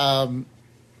friend,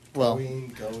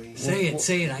 Going. Say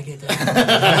it. I get that.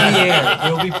 On the air,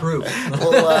 it'll be proof.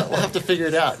 We'll have to figure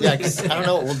it out. Yeah, because I don't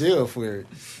know what we'll do if we're.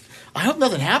 I hope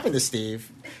nothing happened to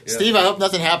Steve. Yeah. Steve, I hope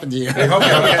nothing happened to you. I hope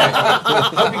you're okay.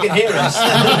 Hope you can hear us.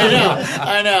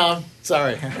 I know.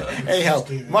 Sorry. Anyhow,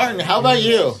 Martin, how about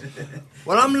you?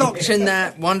 Well, I'm locked in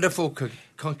that wonderful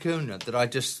cocoon that I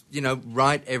just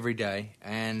write every day,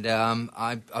 and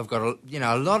I've got a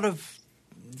lot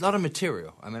of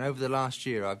material. I mean, over the last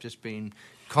year, I've just been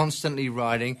constantly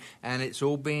writing, and it's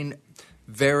all been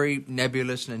very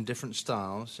nebulous and in different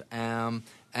styles. And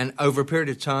over a period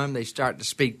of time, they start to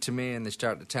speak to me, and they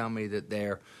start to tell me that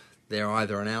they're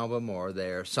either an album or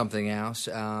they're something else.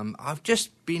 I've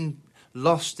just been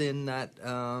lost in that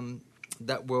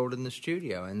world in the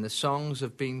studio, and the songs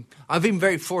have been. I've been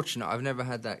very fortunate. I've never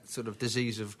had that sort of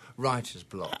disease of writer's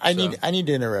block. I need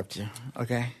to interrupt you,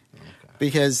 okay?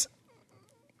 Because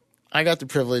I got the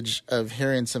privilege of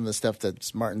hearing some of the stuff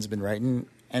that Martin's been writing,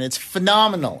 and it's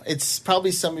phenomenal. It's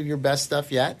probably some of your best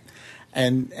stuff yet.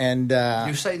 And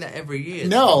you say that every year.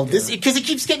 No, because it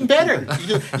keeps getting better.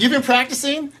 You've been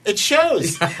practicing. It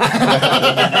shows.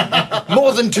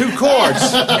 More than 2 chords.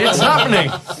 It's happening.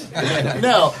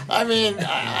 No, I mean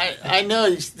I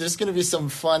know there's going to be some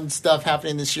fun stuff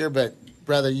happening this year, but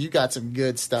brother, you got some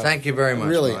good stuff. Thank you very much.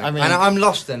 Really, Mike. I mean, and I'm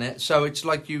lost in it. So it's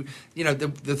like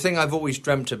the thing I've always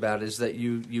dreamt about is that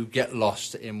you get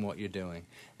lost in what you're doing,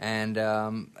 and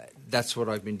that's what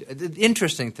I've been doing. The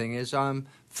interesting thing is I'm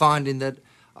finding that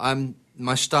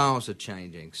my styles are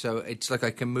changing. So it's like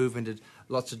I can move into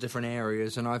lots of different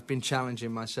areas, and I've been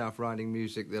challenging myself writing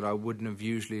music that I wouldn't have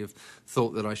usually have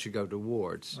thought that I should go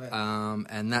towards. Right.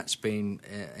 And that's been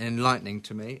enlightening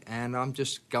to me, and I'm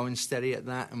just going steady at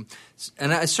that. And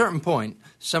at a certain point,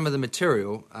 some of the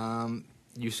material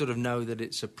you sort of know that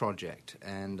it's a project,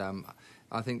 and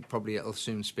I think probably it'll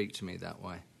soon speak to me that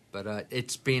way. But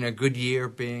it's been a good year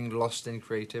being lost in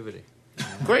creativity.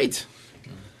 Great.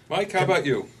 Mike, how about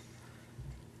you?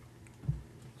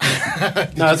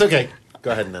 No, it's okay.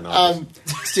 Go ahead and then I'll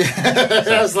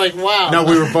I was like, wow. No,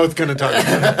 we were both going to talk.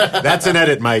 That's an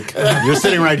edit, Mike. You're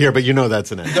sitting right here, but you know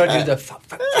that's an edit. Got to do the fuck.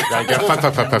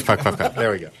 Fuck.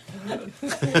 There we go.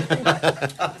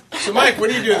 So, Mike, what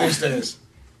are you doing these days?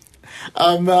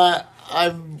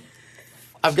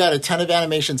 I've got a ton of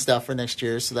animation stuff for next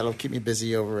year, so that'll keep me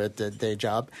busy over at the day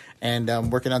job. And I'm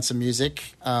working on some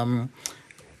music on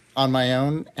my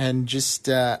own. And just,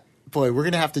 boy, we're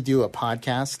going to have to do a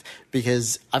podcast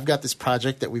because I've got this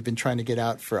project that we've been trying to get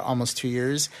out for almost 2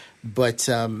 years. But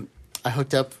I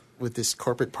hooked up with this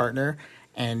corporate partner,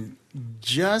 and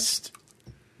just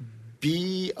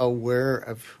be aware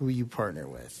of who you partner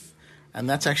with. And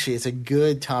that's actually, it's a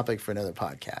good topic for another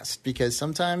podcast because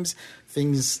sometimes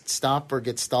things stop or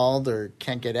get stalled or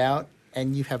can't get out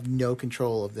and you have no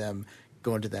control of them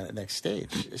going to that next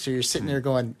stage. So you're sitting there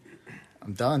going,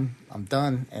 I'm done.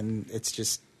 And it's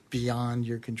just beyond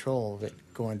your control of it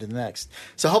going to the next.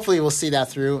 So hopefully we'll see that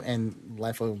through and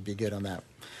life will be good on that.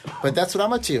 But that's what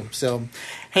I'm up to. So,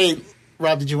 hey,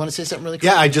 Rob, did you want to say something really quick?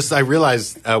 Yeah, I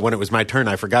realized when it was my turn,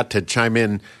 I forgot to chime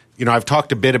in. You know, I've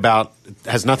talked a bit about,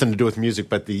 has nothing to do with music,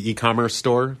 but the e-commerce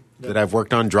store that I've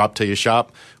worked on, Drop Till You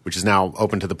Shop, which is now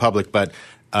open to the public. But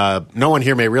no one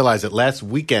here may realize that last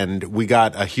weekend we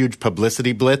got a huge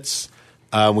publicity blitz.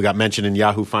 We got mentioned in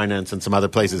Yahoo Finance and some other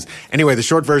places. Anyway, the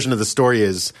short version of the story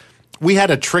is we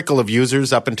had a trickle of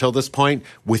users up until this point.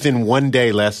 Within one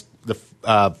day,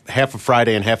 half of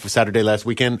Friday and half of Saturday last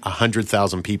weekend,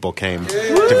 100,000 people came to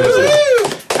visit.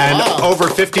 And over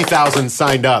 50,000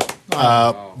 signed up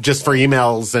just for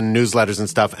emails and newsletters and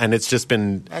stuff. And it's just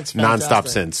been nonstop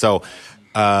since. So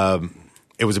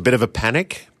it was a bit of a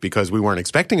panic because we weren't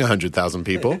expecting 100,000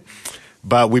 people.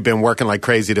 But we've been working like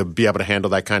crazy to be able to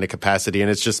handle that kind of capacity. And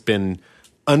it's just been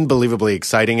unbelievably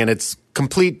exciting. And it's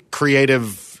complete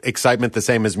creative excitement, the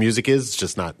same as music is. It's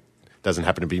just doesn't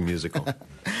happen to be musical.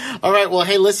 All right. Well,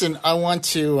 hey, listen, I want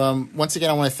to, once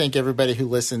again, I want to thank everybody who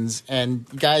listens. And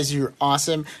guys, you're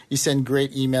awesome. You send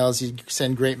great emails. You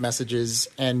send great messages.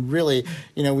 And really,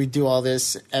 we do all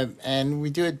this. And we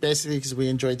do it basically because we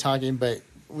enjoy talking, but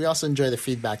we also enjoy the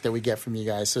feedback that we get from you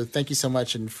guys. So thank you so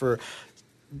much. And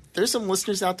there's some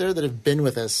listeners out there that have been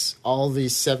with us all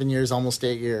these 7 years, almost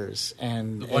 8 years.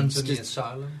 And the ones in the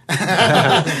asylum?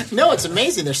 No, it's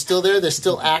amazing. They're still there. They're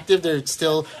still active. They're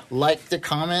still like the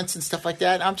comments and stuff like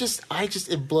that.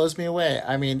 It blows me away.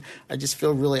 I mean, I just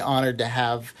feel really honored to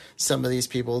have some of these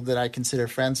people that I consider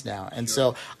friends now. And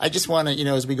so I just want to,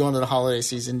 as we go into the holiday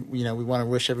season, we want to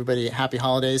wish everybody happy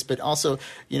holidays, but also,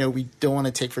 we don't want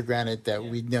to take for granted that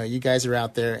we know you guys are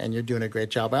out there and you're doing a great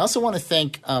job. I also want to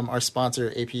thank our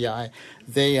sponsor, API.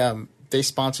 They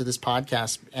sponsor this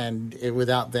podcast, and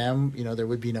without them, there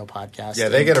would be no podcast. Yeah,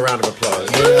 they get a round of applause.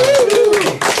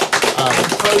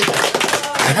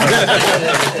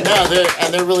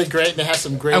 They're really great, and they have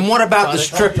some great. And what about the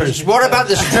strippers? What about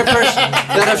the strippers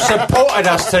that have supported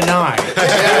us tonight?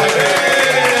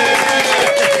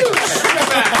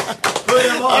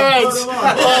 All right.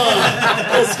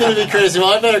 It's going to be crazy. Well,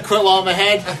 I better quit while I'm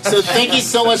ahead. So thank you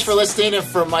so much for listening. And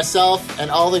for myself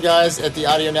and all the guys at the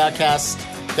Audio Nowcast,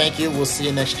 thank you. We'll see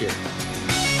you next year.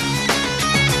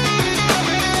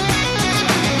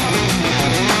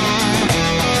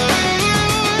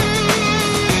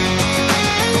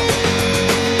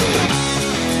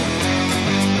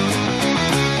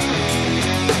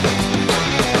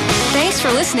 For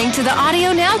listening to the Audio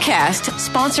Nowcast,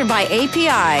 sponsored by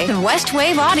API and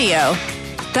Westwave Audio.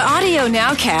 The Audio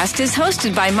Nowcast is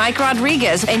hosted by Mike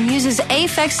Rodriguez and uses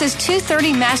Apex's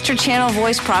 230 Master Channel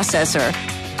voice processor.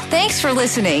 Thanks for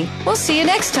listening. We'll see you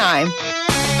next time.